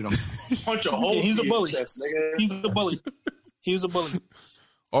They traded him. Punch a hole. Yeah, he's a in your bully. chest, nigga. He's a bully. He was a bully.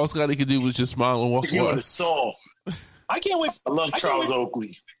 all Scotty could do was just smile and walk You away. are soft. I can't wait. I love I can't Charles wait-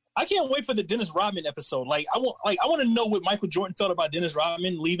 Oakley. I can't wait for the Dennis Rodman episode. I want to know what Michael Jordan thought about Dennis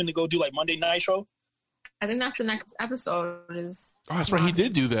Rodman leaving to go do like Monday Nitro. I think that's the next episode. Is Oh, that's right, he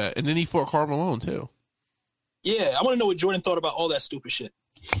did do that, and then he fought Karl Malone too. Yeah, I want to know what Jordan thought about all that stupid shit.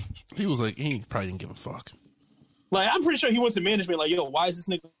 He was like, he probably didn't give a fuck. Like, I'm pretty sure he went to management like, yo, why is this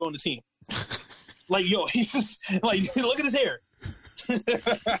nigga on the team? Like, yo, he's just like, look at his hair.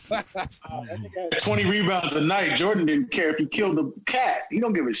 20 rebounds a night. Jordan didn't care if he killed the cat. He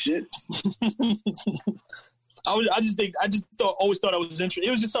don't give a shit. always thought I was interesting.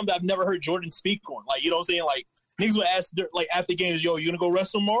 It was just something I've never heard Jordan speak on. Like, you know what I'm saying? Like, niggas would ask, like, after games, yo, you gonna go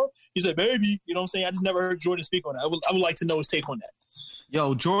wrestle tomorrow? He said, baby. You know what I'm saying? I just never heard Jordan speak on that. I would like to know his take on that.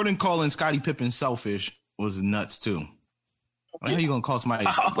 Yo, Jordan calling Scottie Pippen selfish was nuts too. Like, how you gonna call somebody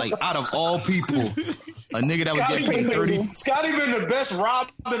like out of all people, a nigga that was getting paid 30? Scotty been the best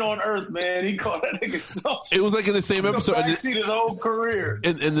Robin on earth, man. He called that nigga selfish. It was like in the same episode, and Backseat his whole career.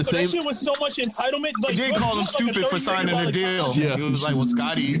 in the But same. that shit was so much entitlement. Like, He did call him stupid for signing the deal. Yeah. He was like, well,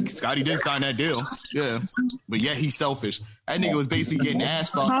 Scotty did sign that deal. Yeah. But yeah, he's selfish. That nigga was basically getting ass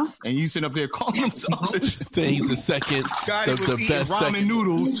fucked, and you sitting up there calling him selfish. Saying he's the second, Scotty was the eating best ramen second.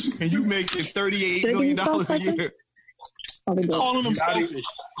 noodles, and you making $38 million a year. calling him Scotty, selfish.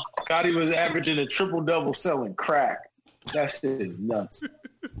 Scotty was averaging a triple-double selling crack. That shit is nuts.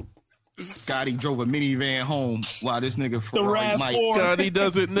 Scotty drove a minivan home while this nigga Ferrari Mike. RAV4. Scotty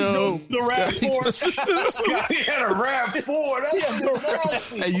doesn't know. The RAV4. Scotty had a RAV4. That shit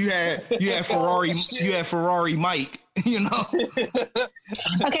nasty. Hey, you had Ferrari, shit. you had Ferrari Mike. You know.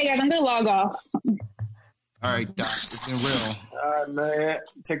 Okay, guys, I'm gonna log off. All right, Doc, it's been real. All right, man.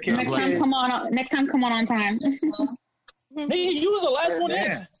 Take care. Next time, come on time. Nigga, you was the last one in.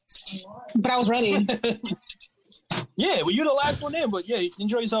 Man. But I was ready. Yeah, well, you're the last one in, but yeah,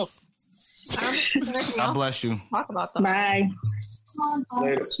 enjoy yourself. God bless you. Talk about them. Bye.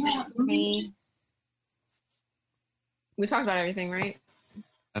 Later. We talked about everything, right?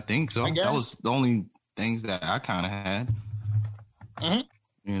 I think so. I guess. That was the only things that I kind of had. Mhm.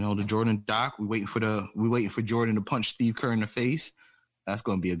 You know, the Jordan doc. We waiting for Jordan to punch Steve Kerr in the face. That's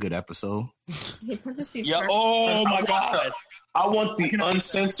going to be a good episode. Yeah. Oh my God. I want the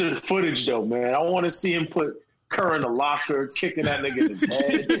uncensored footage though, man. I want to see him put Kerr in the locker, kicking that nigga in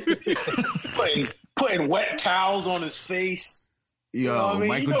the head, putting wet towels on his face. Yo, You know what I mean?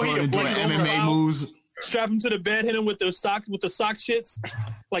 Michael You know he Jordan can doing blink over MMA around. moves. Strap him to the bed, hit him with the sock shits,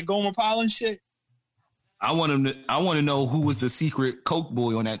 like Gomer Pyle and shit. I want to know who was the secret Coke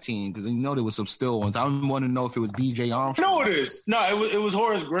boy on that team, because you know there was some still ones. I want to know if it was B.J. Armstrong. No, it is. No, it was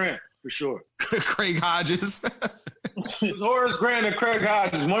Horace Grant for sure. Craig Hodges. It was Horace Grant and Craig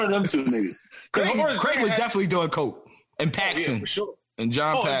Hodges, one of them two niggas. 'Cause Horace Craig Grant was had- definitely doing Coke. And Paxson. Yeah, for sure. And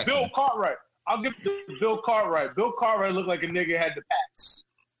John and Paxson. Bill Cartwright. I'll give it to Bill Cartwright. Bill Cartwright looked like a nigga had the packs.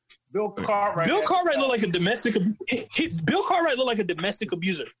 Bill Cartwright looked like a domestic. Bill Cartwright looked like a domestic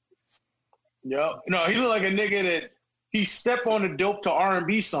abuser. Yeah, no, he looked like a nigga that he stepped on the dope to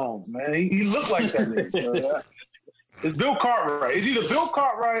R&B songs, man. He looked like that nigga. So, yeah. It's Bill Cartwright. It's either Bill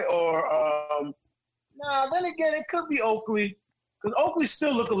Cartwright or then again, it could be Oakley. Because Oakley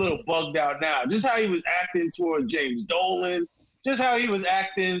still look a little bugged out now. Just how he was acting towards James Dolan, just how he was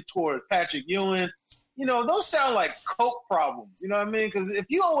acting towards Patrick Ewing. You know, those sound like coke problems. You know what I mean? Because if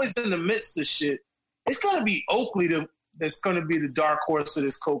you're always in the midst of shit, it's going to be Oakley that's going to be the dark horse of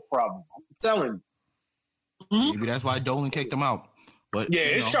this coke problem. I'm telling you. Maybe that's why Dolan kicked him out. But yeah,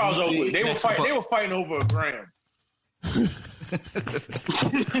 it's Charles Oakley. They were fighting over a gram.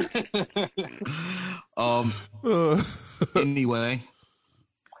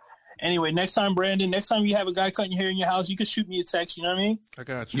 Anyway, next time, Brandon, next time you have a guy cutting your hair in your house, you can shoot me a text. You know what I mean? I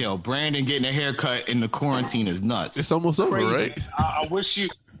got you. Yo, Brandon getting a haircut in the quarantine is nuts. It's almost over, right? I wish you.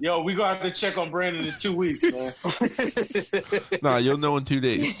 Yo, we gonna have to check on Brandon in 2 weeks, man. Nah, you'll know in 2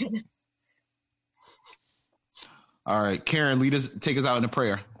 days. All right, Karen, take us out in a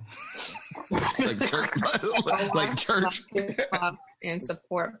prayer. like church. And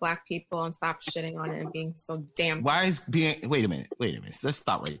support Black people and stop shitting on it and being so damn. Wait a minute. Let's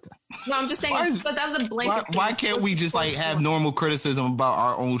stop right there. No, I'm just saying that was a blanket. Why can't we just like have normal criticism about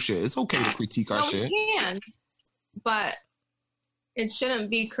our own shit? It's okay to critique our shit. We can, but it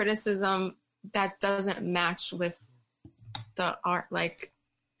shouldn't be criticism that doesn't match with the art. Like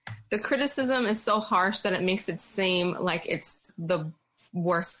the criticism is so harsh that it makes it seem like it's the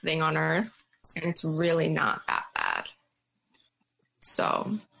worst thing on earth, and it's really not that bad.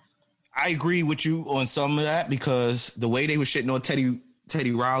 So I agree with you on some of that because the way they were shitting on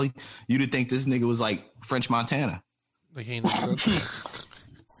Teddy Riley, you'd think this nigga was like French Montana.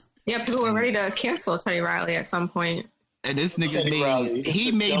 Yeah, people were ready to cancel Teddy Riley at some point. And this nigga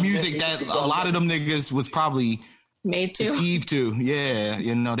made music that a lot of them niggas was probably made to deceived to. Yeah,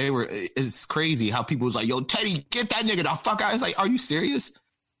 you know, it's crazy how people was like, yo, Teddy, get that nigga the fuck out. It's like, are you serious?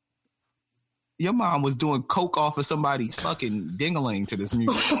 Your mom was doing coke off of somebody's fucking ding-a-ling to this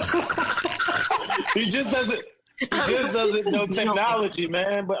music. He just doesn't know technology,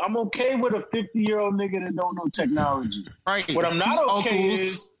 man. But I'm okay with a 50-year-old nigga that don't know technology. Right. What I'm not okay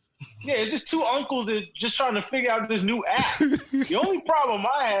is, it's just two uncles that just trying to figure out this new app. The only problem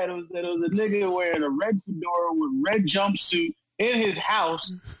I had was that it was a nigga wearing a red fedora with red jumpsuit in his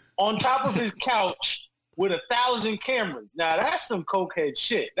house on top of his couch with 1,000 cameras. Now that's some cokehead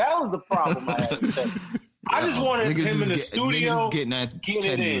shit. That was the problem I had with Teddy. I just wanted him in the studio. Niggas getting at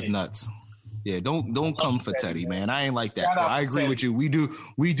Teddy was nuts. Yeah, don't come for Teddy, man. I ain't like that. Shout so out I agree Teddy. with you.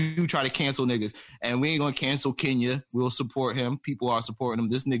 We do try to cancel niggas, and we ain't gonna cancel Kenya. We'll support him. People are supporting him.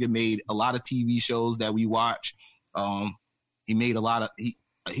 This nigga made a lot of TV shows that we watch. He made a lot of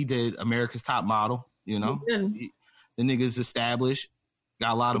he did America's Top Model. You know, the nigga's established,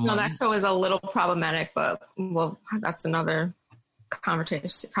 got a lot of money. That show is a little problematic, but that's another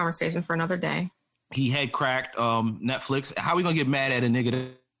conversation for another day. He had cracked Netflix. How we gonna get mad at a nigga that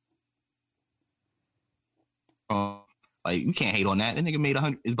like we can't hate on that. That nigga made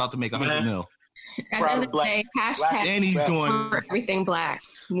is about to make 100 mil. At the end of the day, hashtag and he's doing everything black.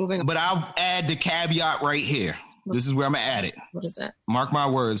 Moving. But I'll add the caveat right here. This is where I'm gonna add it. What is it? Mark my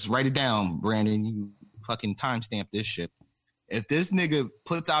words. Write it down, Brandon. You fucking timestamp this shit. If this nigga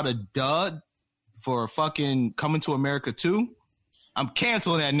puts out a dud for fucking Coming to America 2, I'm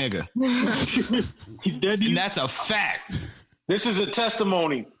canceling that nigga. He's dead. And that's a fact. This is a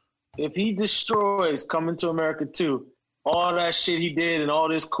testimony. If he destroys Coming to America 2, all that shit he did and all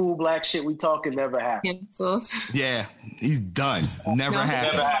this cool black shit we talking never happened. Yeah, he's done. Never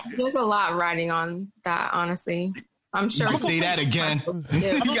happened. There's a lot riding on that, honestly. I'm sure. You can say that again.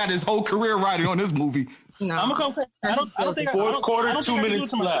 He got his whole career riding on this movie. No. I'm gonna come. I don't think. Fourth quarter, I don't 2 think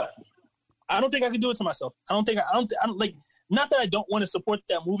minutes left. I don't think I can do it to myself. I don't like. Not that I don't want to support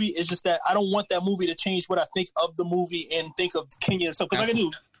that movie. It's just that I don't want that movie to change what I think of the movie and think of Kenya and stuff. Because I can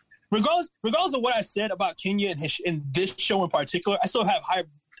do, regardless of what I said about Kenya and this show in particular, I still have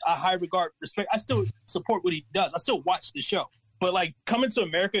a high regard, respect. I still support what he does. I still watch the show. But like Coming to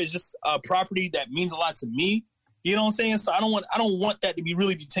America is just a property that means a lot to me. You know what I'm saying? So I don't want that to be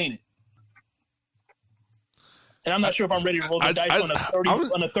really tainted. And I'm not sure if I'm ready to roll the dice on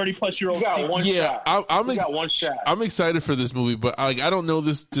a 30-plus-year-old. got one shot. I'm excited for this movie, but I don't know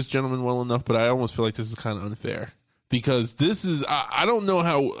this gentleman well enough. But I almost feel like this is kind of unfair because this is I don't know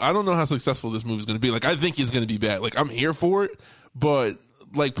how successful this movie is going to be. Like I think it's going to be bad. Like I'm here for it, but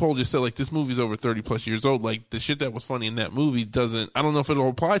like Paul just said, like this movie's over 30 plus years old. Like the shit that was funny in that movie I don't know if it'll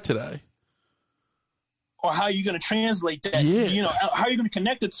apply today. or how are you going to translate that? Yeah. You know, how are you going to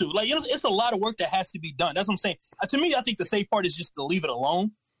connect it to? Like, you know, it's a lot of work that has to be done. That's what I'm saying. To me, I think the safe part is just to leave it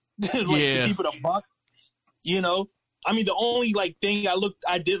alone, like to keep it a buck. You know, I mean, the only like thing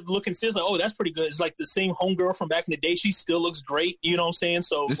I did look and see is like, oh, that's pretty good. It's like the same homegirl from back in the day. She still looks great. You know what I'm saying?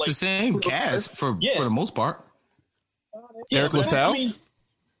 So it's like, the same cast for the most part. Yeah, Eric LaSalle? I mean,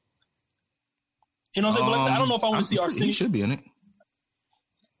 you know what I'm saying? But I don't know if I want to see Arsenio. He should be in it.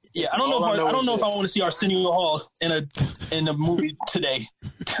 Yeah, I don't know if I want to see Arsenio Hall in a movie today.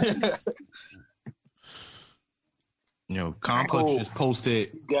 You know, Complex just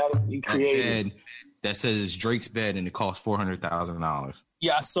posted a bed that says it's Drake's bed and it costs $400,000.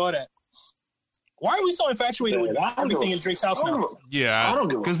 Yeah, I saw that. Why are we so infatuated with everything in Drake's house now? Yeah, I don't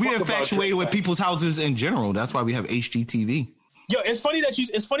give a because we're fuck about infatuated with Drake's people's houses in general. That's why we have HGTV. Yo, it's funny that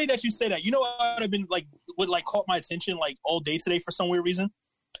you say that. You know what would have been like what like caught my attention like all day today for some weird reason.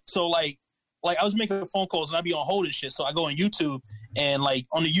 So like I was making phone calls and I'd be on hold and shit. So I go on YouTube and like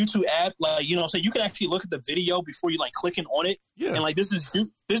on the YouTube app, like, you know what I'm saying, you can actually look at the video before you like clicking on it. Yeah. And like this is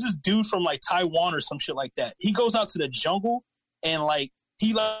dude from like Taiwan or some shit like that. He goes out to the jungle and like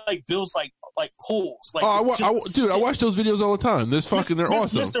he like builds like pools. Like, dude, I watch those videos all the time. They're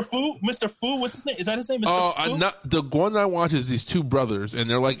awesome. Mr. Fu, what's his name? Is that his name? Mr. Fu? Not the one I watch is these two brothers, and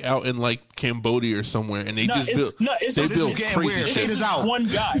they're like out in like Cambodia or somewhere, and they build crazy shit. This is one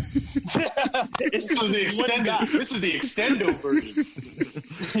guy. This is the extendo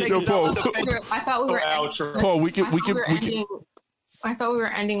version. Yo, Paul. I thought we were ending, Paul, we can. I thought we were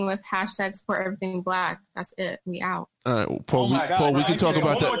ending with hashtag support everything black. That's it. We out. All right, Paul. We can talk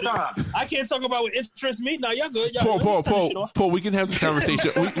about that. I can't talk about what interests me. No, y'all good. Paul. We can have this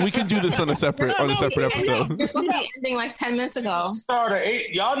conversation. we can do this on a separate episode. You're supposed to be ending like 10 minutes ago.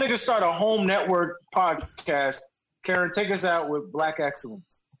 Y'all niggas start a home network podcast. Karen, take us out with Black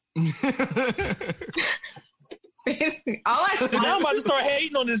Excellence. All now I'm about to start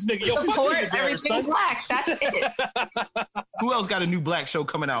hating on this nigga. Yo, support everything black. That's it. Who else got a new black show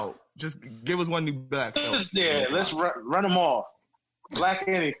coming out? Just give us one new black show. Yeah, let's run them off. Black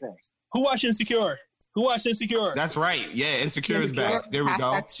anything. Who watched Insecure? That's right. Yeah, Insecure is back. There we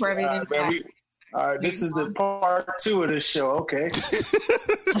go. All right, this is the part 2 of this show. Okay.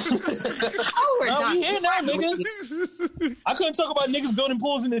 We here now, niggas. I couldn't talk about niggas building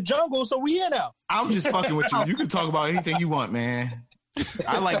pools in the jungle, so we here now. I'm just fucking with you. You can talk about anything you want, man.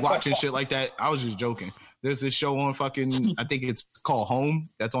 I like watching shit like that. I was just joking. There's this show on fucking, I think it's called Home,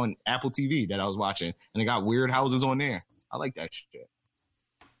 that's on Apple TV that I was watching, and it got weird houses on there. I like that shit.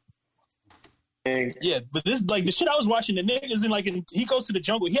 Yeah, but this like the shit I was watching, the niggas he goes to the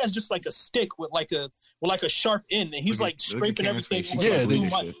jungle. He has just like a stick with like a sharp end, and he's like scraping everything. Yeah,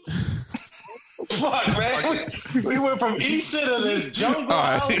 fuck, man. We went from East to this jungle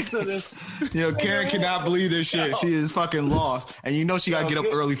house to this. Yo, Karen cannot believe this shit. She is fucking lost, and you know she gotta get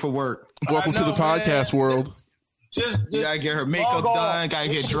up early for work. Welcome to the podcast world. Just you gotta get her makeup done. Gotta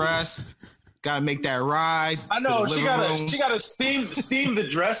get dressed. Gotta make that ride. I know she gotta steam the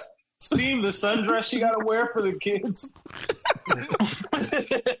dress. Steam the sundress she gotta wear for the kids. You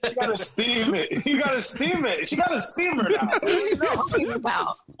gotta steam it. She got a steamer now. What are you talking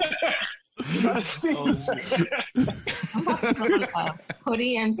about? You gotta steam it.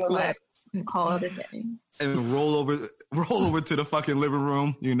 Hoodie and sweat and call it a day. And roll over to the fucking living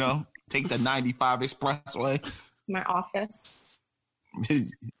room, you know? Take the 95 expressway. My office.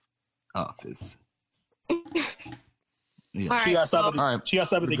 Office. Yeah. All she got stopped right, at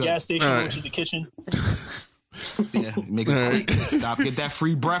the gas station, which is the kitchen. Yeah, make it quick. Stop. Get that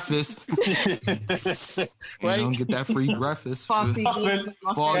free breakfast. Right? Get that free breakfast for Muffin.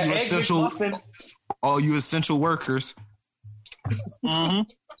 all you essential workers.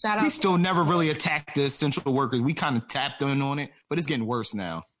 Mm-hmm. We still never really attacked the essential workers. We kind of tapped in on it, but it's getting worse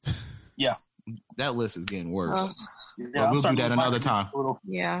now. Yeah, that list is getting worse. Yeah, we'll do that another time.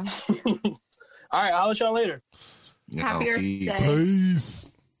 Yeah. All right, I'll let y'all later. Happy Earth Day. Peace.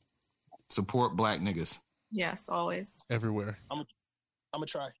 Support black niggas. Yes, always. Everywhere. I'm gonna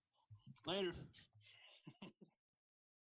try. Later.